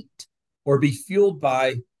eat or be fueled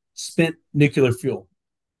by spent nuclear fuel.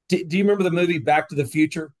 Do you remember the movie Back to the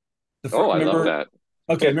Future? I love that.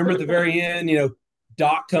 Okay, remember at the very end,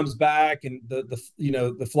 Doc comes back and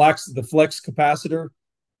the flex capacitor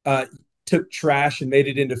took trash and made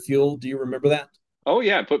it into fuel. Do you remember that? Oh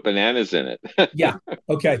yeah, put bananas in it. Yeah.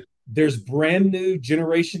 Okay. There's brand new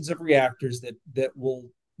generations of reactors that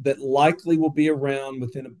likely will be around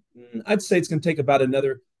within I'd say it's going to take about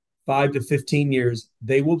another 5 to 15 years.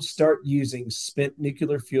 They will start using spent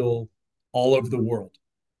nuclear fuel all over the world.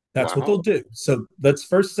 That's what they'll do. So let's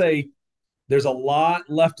first say there's a lot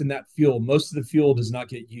left in that fuel. Most of the fuel does not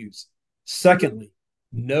get used. Secondly,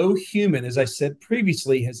 no human, as I said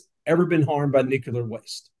previously, has ever been harmed by nuclear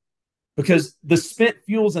waste because the spent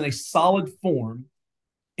fuel is in a solid form.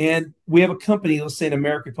 And we have a company, let's say in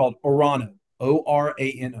America, called Orano,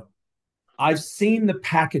 Orano. I've seen the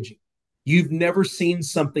packaging. You've never seen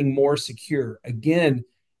something more secure. Again,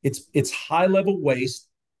 it's high-level waste,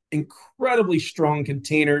 incredibly strong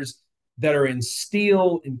containers that are in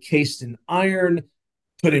steel, encased in iron,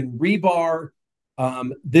 put in rebar.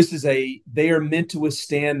 They are meant to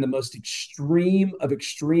withstand the most extreme of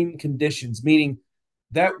extreme conditions, meaning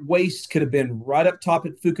that waste could have been right up top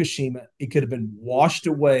at Fukushima. It could have been washed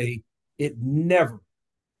away. It never.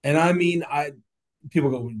 And I mean, people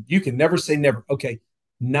go, you can never say never. Okay,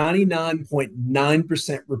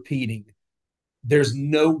 99.9% repeating. There's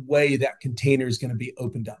no way that container is going to be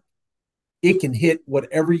opened up. It can hit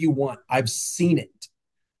whatever you want. I've seen it.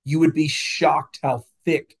 You would be shocked how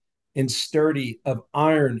thick and sturdy of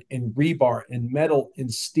iron and rebar and metal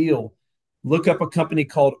and steel. Look up a company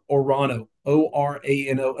called Orano,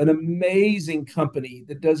 Orano, an amazing company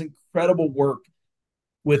that does incredible work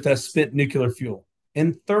with spent nuclear fuel.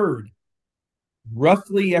 And third,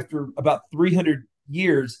 roughly after about 300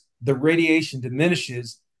 years, the radiation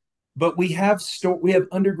diminishes, but we have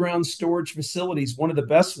underground storage facilities. One of the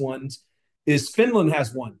best ones is Finland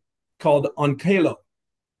has one called Onkalo.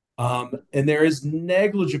 And there is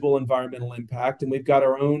negligible environmental impact. And we've got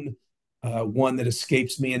our own one that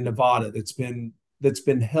escapes me in Nevada that's been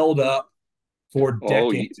held up for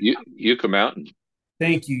decades. Yucca Mountain.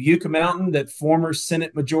 Thank you. Yucca Mountain, that former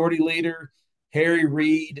Senate Majority Leader Harry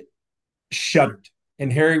Reid shuttered.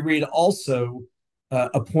 And Harry Reid also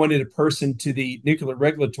appointed a person to the Nuclear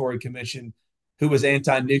Regulatory Commission who was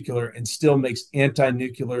anti-nuclear and still makes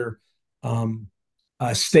anti-nuclear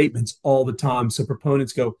statements all the time. So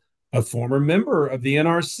proponents go, a former member of the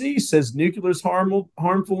NRC says nuclear is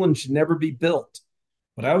harmful and should never be built.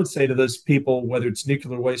 But I would say to those people, whether it's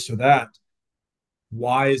nuclear waste or that,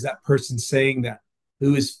 why is that person saying that?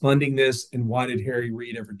 Who is funding this? And why did Harry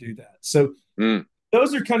Reid ever do that? So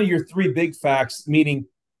those are kind of your three big facts, meaning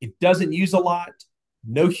it doesn't use a lot.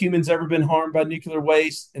 No human's ever been harmed by nuclear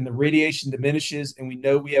waste, and the radiation diminishes. And we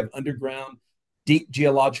know we have underground, deep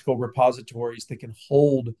geological repositories that can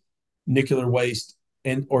hold nuclear waste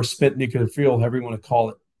and or spent nuclear fuel, however you want to call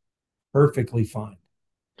it, perfectly fine.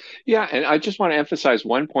 Yeah, and I just want to emphasize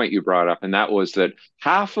one point you brought up, and that was that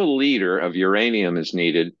half a liter of uranium is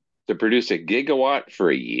needed to produce a gigawatt for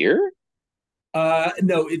a year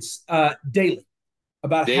No, it's daily.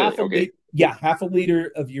 About daily. Okay, half a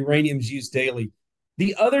liter of uranium is used daily.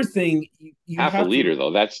 The other thing you half a have to liter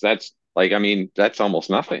though. That's like I mean that's almost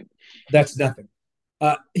nothing. that's nothing.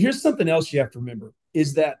 Here's something else you have to remember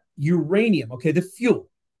is that uranium, okay, the fuel,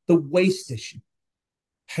 the waste issue.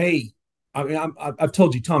 Hey, I mean, I've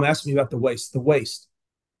told you, Tom asked me about the waste. The waste.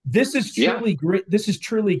 This is Yeah. truly green. This is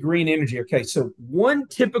truly green energy. Okay, so one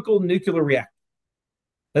typical nuclear reactor,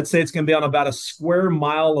 let's say it's going to be on about a square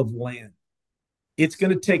mile of land. It's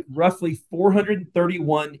going to take roughly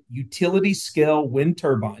 431 utility scale wind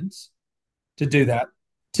turbines to do that.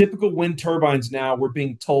 Typical wind turbines now, we're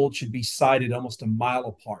being told, should be sited almost a mile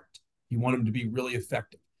apart. You want them to be really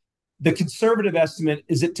effective. The conservative estimate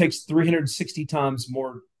is it takes 360 times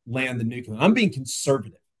more land than nuclear. I'm being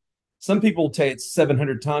conservative. Some people will say it's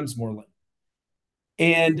 700 times more land.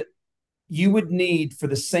 And you would need, for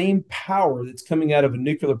the same power that's coming out of a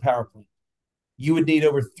nuclear power plant, you would need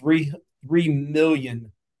over 3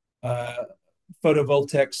 million uh,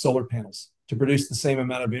 photovoltaic solar panels to produce the same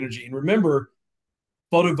amount of energy. And remember,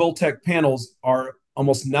 photovoltaic panels are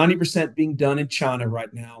almost 90% being done in China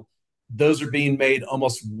right now. Those are being made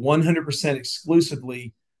almost 100%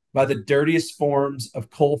 exclusively by the dirtiest forms of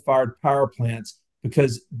coal-fired power plants,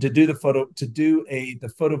 because the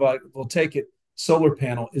photovoltaic solar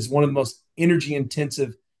panel is one of the most energy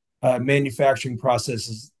intensive manufacturing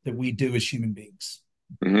processes that we do as human beings.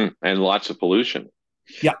 And lots of pollution.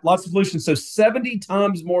 Yeah, lots of pollution. So 70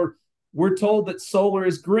 times more. We're told that solar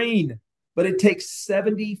is green, but it takes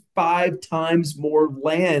 75 times more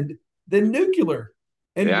land than nuclear.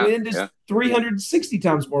 And wind is 360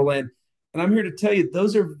 times more land. And I'm here to tell you,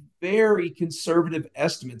 those are very conservative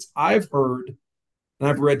estimates. I've heard and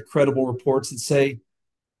I've read credible reports that say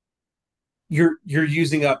you're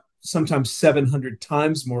using up sometimes 700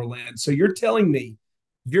 times more land. So you're telling me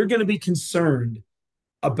you're going to be concerned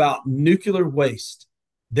about nuclear waste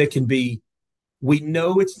that can be, we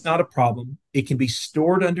know it's not a problem. It can be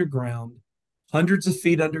stored underground, hundreds of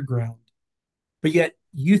feet underground, but yet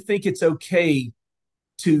you think it's okay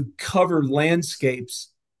to cover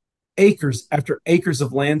landscapes, acres after acres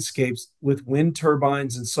of landscapes with wind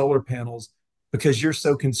turbines and solar panels because you're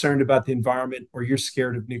so concerned about the environment or you're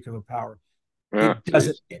scared of nuclear power. It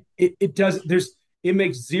doesn't, it doesn't, it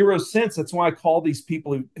makes zero sense. That's why I call these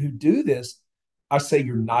people who do this, I say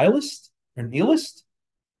you're nihilist, you're nihilist,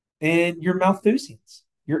 and you're Malthusians.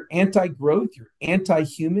 You're anti-growth, you're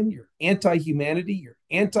anti-human, you're anti-humanity,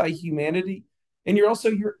 and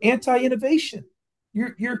you're anti-innovation.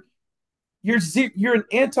 You're an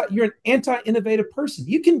anti-innovative person.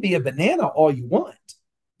 You can be a banana all you want.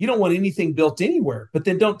 You don't want anything built anywhere, but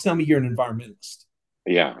then don't tell me you're an environmentalist.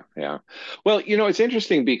 Yeah, yeah. Well, it's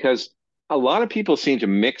interesting because a lot of people seem to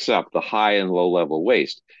mix up the high and low level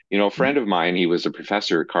waste. A friend of mine, he was a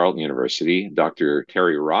professor at Carleton University, Dr.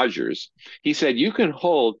 Terry Rogers. He said you can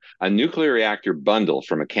hold a nuclear reactor bundle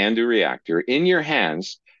from a CANDU reactor in your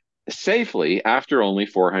hands safely after only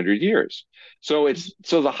 400 years. So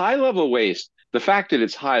the high level waste, the fact that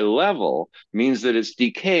it's high level means that it's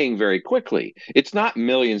decaying very quickly. It's not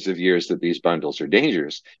millions of years that these bundles are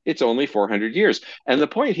dangerous. It's only 400 years. And the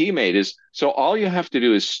point he made is, so all you have to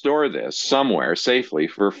do is store this somewhere safely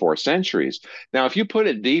for 4 centuries. Now, if you put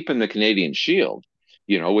it deep in the Canadian Shield,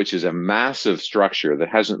 which is a massive structure that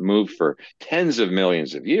hasn't moved for tens of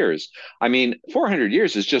millions of years. I mean, 400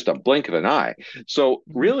 years is just a blink of an eye. So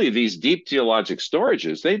really, these deep geologic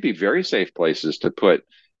storages, they'd be very safe places to put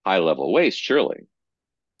high level waste, surely.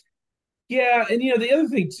 Yeah, and the other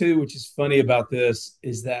thing too, which is funny about this,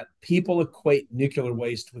 is that people equate nuclear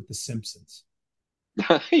waste with The Simpsons.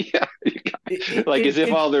 Yeah, as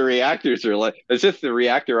if all the reactors are as if the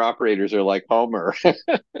reactor operators are like Homer.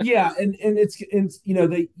 Yeah, and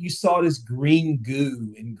you saw it as green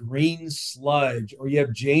goo and green sludge, or you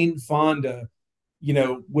have Jane Fonda,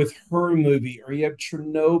 with her movie, or you have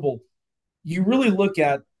Chernobyl. You really look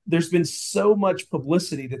at, there's been so much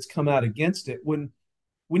publicity that's come out against it. When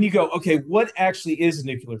you go, okay, what actually is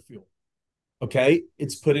nuclear fuel? Okay,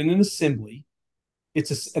 it's put in an assembly.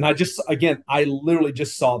 And I literally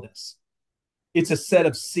just saw this. It's a set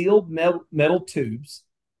of sealed metal tubes.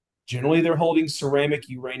 Generally, they're holding ceramic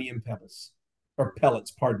uranium pellets,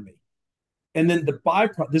 pardon me. And then the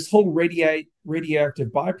byproduct, this whole radioactive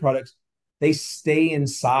byproducts, they stay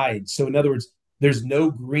inside. So in other words, there's no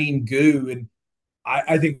green goo. And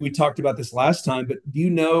I think we talked about this last time, but do you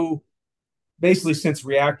know basically since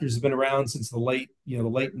reactors have been around since the late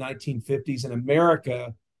 1950s in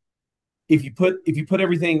America. If you put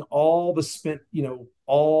everything, all the spent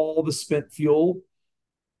fuel,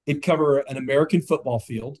 it'd cover an American football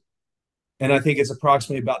field, and I think it's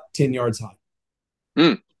approximately about 10 yards high.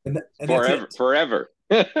 Mm. And forever, that's it. forever.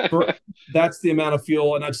 That's the amount of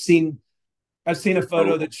fuel. And I've seen a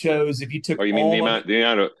photo that shows if you took or you mean all the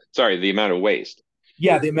amount of waste.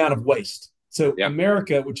 Yeah, the amount of waste. So Yeah.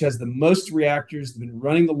 America, which has the most reactors, been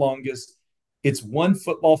running the longest. It's one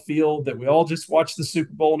football field that we all just watched the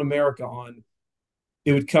Super Bowl in America on.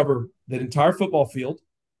 It would cover that entire football field,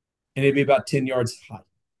 and it'd be about 10 yards high.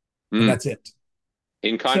 And that's it.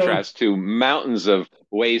 In contrast to mountains of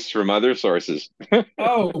waste from other sources.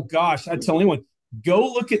 Oh, gosh. I tell anyone, go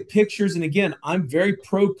look at pictures. And again, I'm very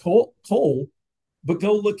pro coal, but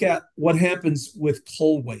go look at what happens with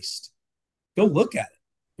coal waste. Go look at it.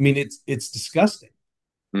 I mean, it's disgusting.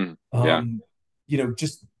 Yeah.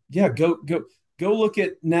 Go look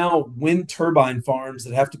at now wind turbine farms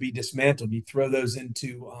that have to be dismantled. You throw those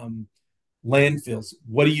into landfills.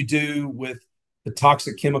 What do you do with the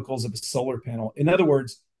toxic chemicals of a solar panel? In other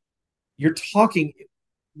words,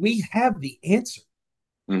 we have the answer.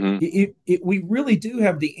 We really do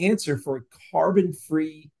have the answer for a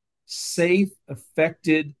carbon-free, safe,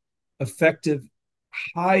 effective,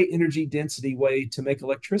 high energy density way to make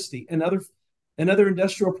electricity and other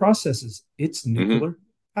industrial processes. It's nuclear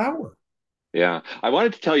power. Yeah. I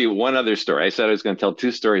wanted to tell you one other story. I said I was going to tell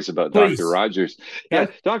two stories about Please. Dr. Rogers.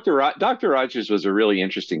 Okay. Yeah, Dr. Rogers was a really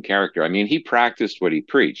interesting character. I mean, he practiced what he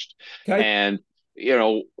preached. Okay. And,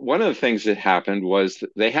 one of the things that happened was that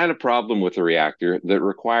they had a problem with the reactor that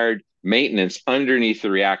required maintenance underneath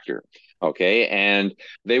the reactor. Okay. And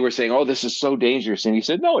they were saying, oh, this is so dangerous. And he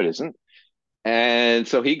said, no, it isn't. And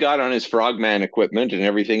so he got on his frogman equipment and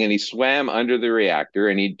everything, and he swam under the reactor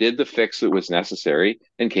and he did the fix that was necessary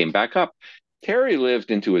and came back up. Terry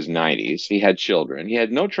lived into his 90s. He had children. He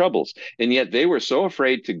had no troubles. And yet they were so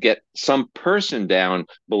afraid to get some person down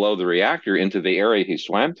below the reactor into the area he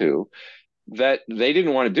swam to that they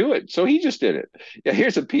didn't want to do it. So he just did it. Yeah,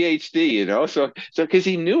 here's a PhD, so because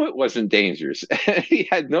he knew it wasn't dangerous. He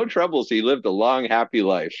had no troubles. He lived a long, happy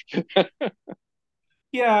life.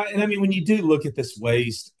 Yeah. And I mean, when you do look at this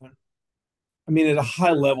waste, I mean, at a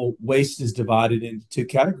high level, waste is divided into two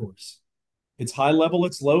categories. It's high level,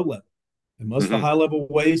 it's low level. And most of the high level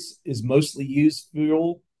waste is mostly used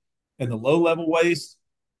fuel. And the low level waste,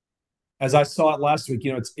 as I saw it last week,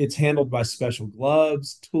 it's handled by special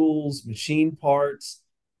gloves, tools, machine parts.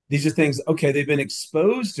 These are things, okay, they've been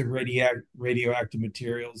exposed to radioactive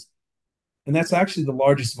materials. And that's actually the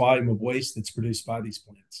largest volume of waste that's produced by these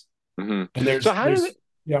plants. And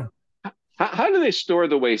how do they store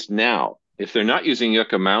the waste now? If they're not using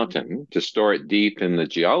Yucca Mountain to store it deep in the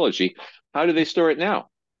geology, how do they store it now?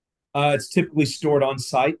 It's typically stored on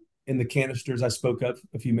site in the canisters I spoke of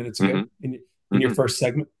a few minutes ago in your first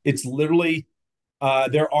segment. It's literally,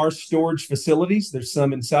 there are storage facilities. There's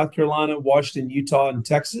some in South Carolina, Washington, Utah, and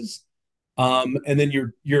Texas. And then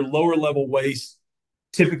your lower level waste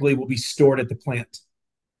typically will be stored at the plant.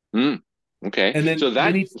 Okay. And then so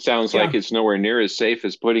that sounds like it's nowhere near as safe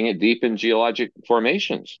as putting it deep in geologic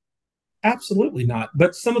formations. Absolutely not.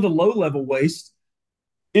 But some of the low level waste,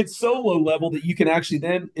 it's so low level that you can actually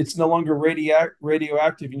it's no longer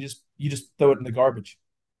radioactive. You just throw it in the garbage.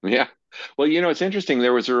 Yeah. Well, it's interesting.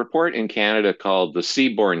 There was a report in Canada called the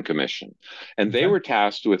Seaborne Commission, and they were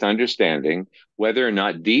tasked with understanding whether or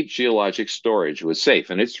not deep geologic storage was safe.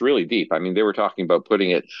 And it's really deep. I mean, they were talking about putting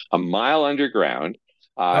it a mile underground.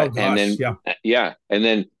 And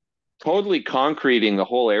then totally concreting the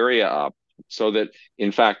whole area up so that,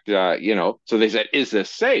 in fact, so they said, is this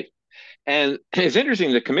safe? And it's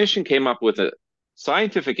interesting. The commission came up with a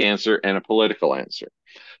scientific answer and a political answer.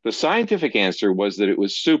 The scientific answer was that it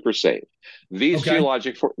was super safe. These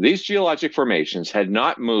geologic formations had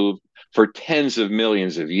not moved for tens of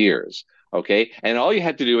millions of years. Okay. And all you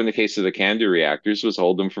had to do in the case of the CANDU reactors was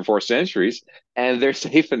hold them for 4 centuries, and they're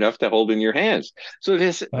safe enough to hold in your hands. So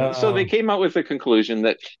they came out with the conclusion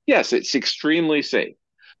that, yes, it's extremely safe.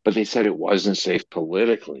 But they said it wasn't safe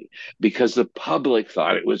politically because the public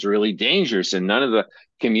thought it was really dangerous, and none of the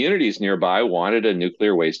communities nearby wanted a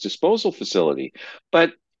nuclear waste disposal facility.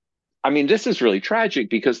 But I mean, this is really tragic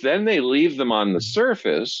because then they leave them on the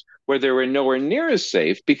surface where they were nowhere near as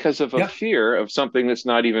safe because of a fear of something that's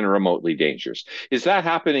not even remotely dangerous. Is that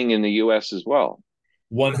happening in the U.S. as well?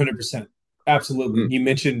 100%. Absolutely. You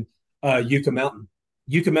mentioned Yucca Mountain.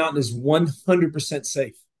 Yucca Mountain is 100%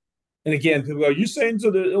 safe. And again, people go, "Are you saying so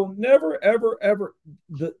that it'll never, ever, ever?"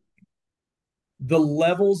 The the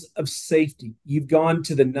levels of safety. You've gone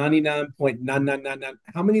to the 99.9999.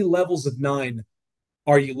 How many levels of 9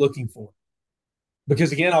 are you looking for?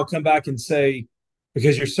 Because again, I'll come back and say,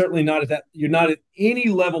 because you're certainly not at that, you're not at any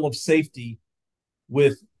level of safety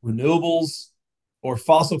with renewables or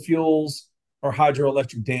fossil fuels or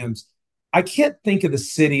hydroelectric dams. I can't think of the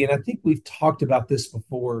city, and I think we've talked about this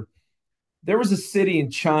before. There was a city in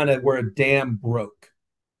China where a dam broke.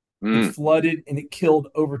 It flooded and it killed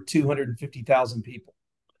over 250,000 people.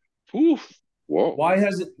 Oof. Whoa. Why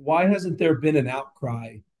hasn't there been an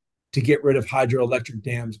outcry to get rid of hydroelectric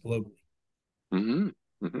dams globally?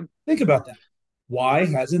 Think about that. Why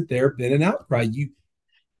hasn't there been an outcry?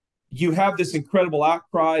 You have this incredible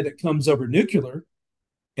outcry that comes over nuclear,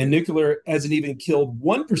 and nuclear hasn't even killed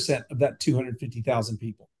 1% of that 250,000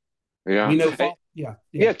 people. Yeah. We know.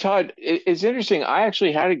 Yeah, Todd, it's interesting. I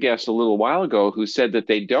actually had a guest a little while ago who said that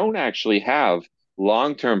they don't actually have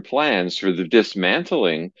long-term plans for the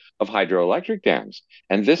dismantling of hydroelectric dams.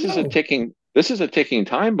 And this is a ticking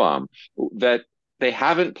time bomb that they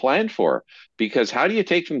haven't planned for, because how do you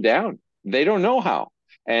take them down? They don't know how.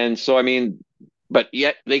 And so, I mean, but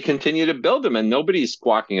yet they continue to build them, and nobody's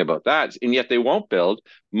squawking about that. And yet they won't build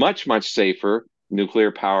much, much safer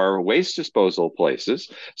nuclear power waste disposal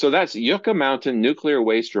places. So that's Yucca Mountain Nuclear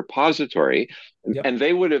Waste Repository. Yep. And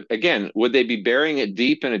they would have, again, would they be burying it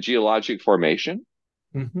deep in a geologic formation?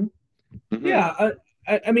 Yeah.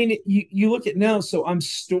 I mean, you look at now, so I'm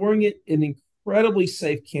storing it in incredibly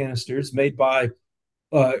safe canisters made by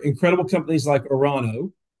incredible companies like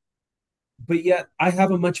Orano. But yet I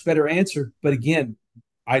have a much better answer. But again,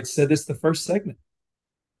 I'd said this the first segment.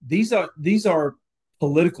 These are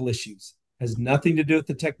political issues. Has nothing to do with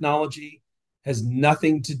the technology, has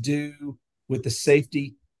nothing to do with the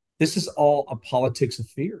safety. This is all a politics of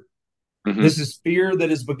fear. This is fear that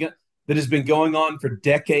has been going on for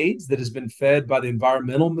decades, that has been fed by the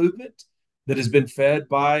environmental movement, that has been fed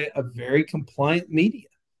by a very compliant media.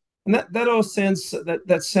 And that all sounds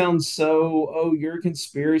that sounds so, oh, you're a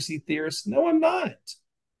conspiracy theorist. No, I'm not.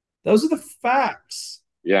 Those are the facts.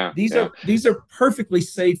 Yeah. These are perfectly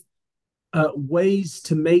safe ways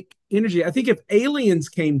to make energy. I think if aliens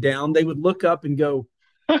came down, they would look up and go,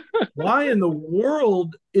 why in the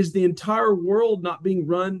world is the entire world not being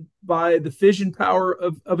run by the fission power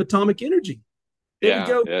of atomic energy? They would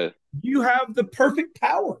go, you have the perfect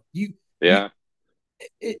power.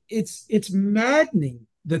 It's maddening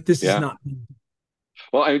that this is not.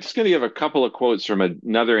 Well, I'm just going to give a couple of quotes from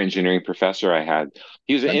another engineering professor I had.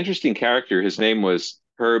 He was an interesting character. His name was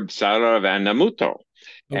Herb Saravannamuto.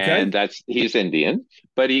 And he's Indian,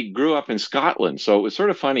 but he grew up in Scotland. So it was sort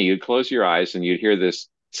of funny. You'd close your eyes and you'd hear this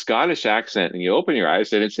Scottish accent, and you open your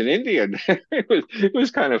eyes and it's an Indian. It was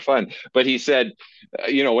kind of fun. But he said,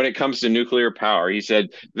 when it comes to nuclear power, he said,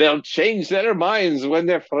 they'll change their minds when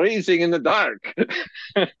they're freezing in the dark.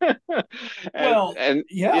 And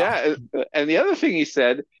the other thing he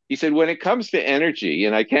said, when it comes to energy,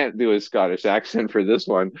 and I can't do a Scottish accent for this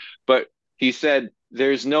one, but he said,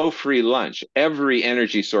 there's no free lunch. Every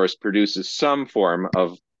energy source produces some form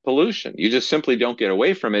of pollution. You just simply don't get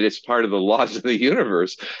away from it. It's part of the laws of the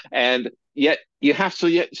universe. And yet you have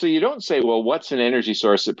to, so you don't say, well, what's an energy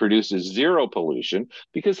source that produces zero pollution?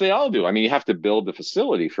 Because they all do. I mean, you have to build the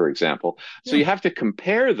facility, for example. So you have to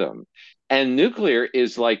compare them. And nuclear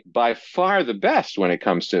is like by far the best when it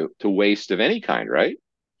comes to waste of any kind, right?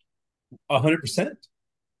 100%.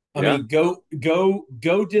 I mean,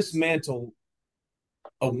 go dismantle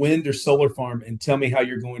a wind or solar farm and tell me how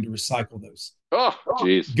you're going to recycle those. Oh,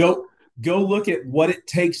 geez. Go look at what it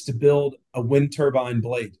takes to build a wind turbine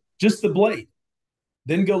blade, just the blade.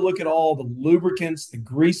 Then go look at all the lubricants, the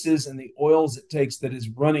greases, and the oils it takes that is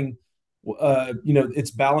running,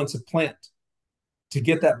 its balance of plant to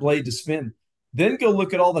get that blade to spin. Then go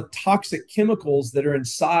look at all the toxic chemicals that are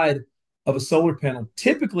inside of a solar panel.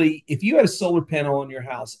 Typically, if you had a solar panel on your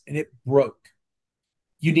house and it broke,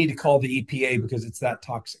 you need to call the EPA because it's that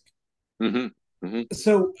toxic.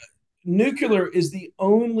 So nuclear is the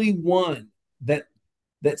only one that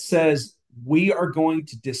says we are going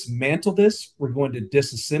to dismantle this, we're going to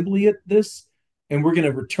disassemble this, and we're going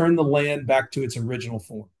to return the land back to its original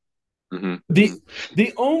form.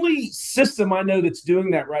 The only system I know that's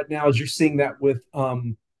doing that right now is you're seeing that with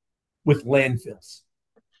landfills,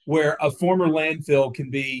 where a former landfill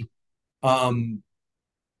can be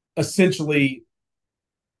essentially,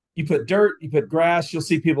 you put dirt, you put grass, you'll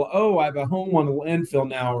see people, oh, I have a home on a landfill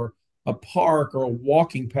now, or a park, or a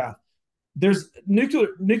walking path. There's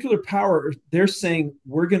nuclear power. They're saying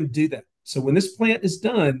we're going to do that. So when this plant is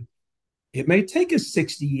done, it may take us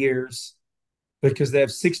 60 years, because they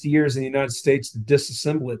have 60 years in the United States to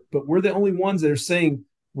disassemble it. But we're the only ones that are saying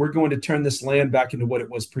we're going to turn this land back into what it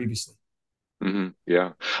was previously. Mm-hmm.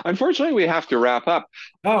 Yeah. Unfortunately, we have to wrap up.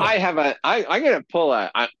 Oh, I'm going to pull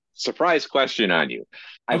a surprise question on you.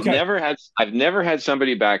 I've never had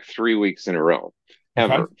somebody back 3 weeks in a row,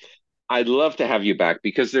 ever. Okay. I'd love to have you back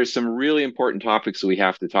because there's some really important topics we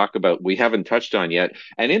have to talk about we haven't touched on yet.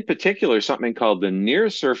 And in particular, something called the Near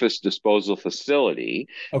Surface Disposal Facility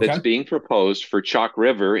that's being proposed for Chalk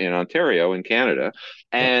River in Ontario in Canada.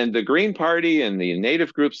 And the Green Party and the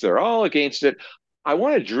Native groups, they're all against it. I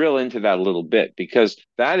want to drill into that a little bit because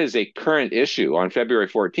that is a current issue. On February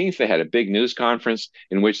 14th, they had a big news conference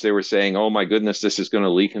in which they were saying, oh my goodness, this is going to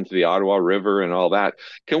leak into the Ottawa River and all that.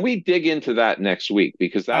 Can we dig into that next week?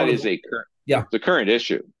 Because that is the current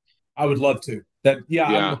issue. I would love to.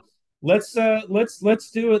 Let's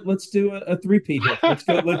do it. Let's do a three-peat here.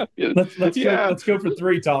 Let's go for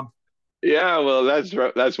three, Tom. Yeah, well,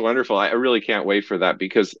 that's wonderful. I really can't wait for that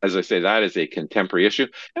because, as I say, that is a contemporary issue.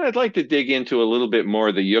 And I'd like to dig into a little bit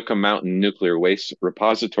more the Yucca Mountain Nuclear Waste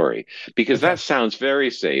Repository because that sounds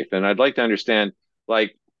very safe. And I'd like to understand,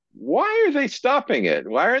 like, why are they stopping it?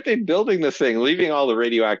 Why aren't they building the thing? Leaving all the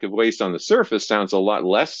radioactive waste on the surface sounds a lot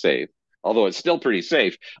less safe, although it's still pretty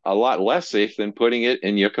safe, a lot less safe than putting it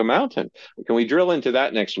in Yucca Mountain. Can we drill into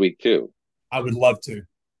that next week, too? I would love to.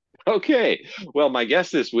 Okay. Well, my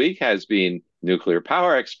guest this week has been nuclear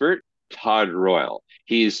power expert Todd Royal.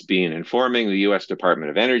 He's been informing the U.S.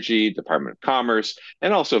 Department of Energy, Department of Commerce,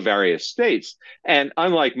 and also various states. And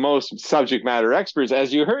unlike most subject matter experts,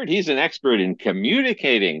 as you heard, he's an expert in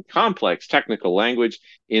communicating complex technical language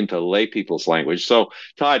into lay people's language. So,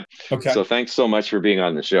 Todd, so thanks so much for being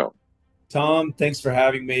on the show. Tom, thanks for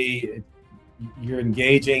having me. You're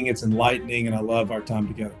engaging, it's enlightening, and I love our time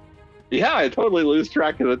together. Yeah, I totally lose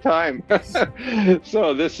track of the time.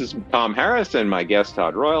 So this is Tom Harris and my guest,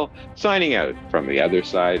 Todd Royal, signing out from the other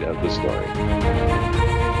side of the story.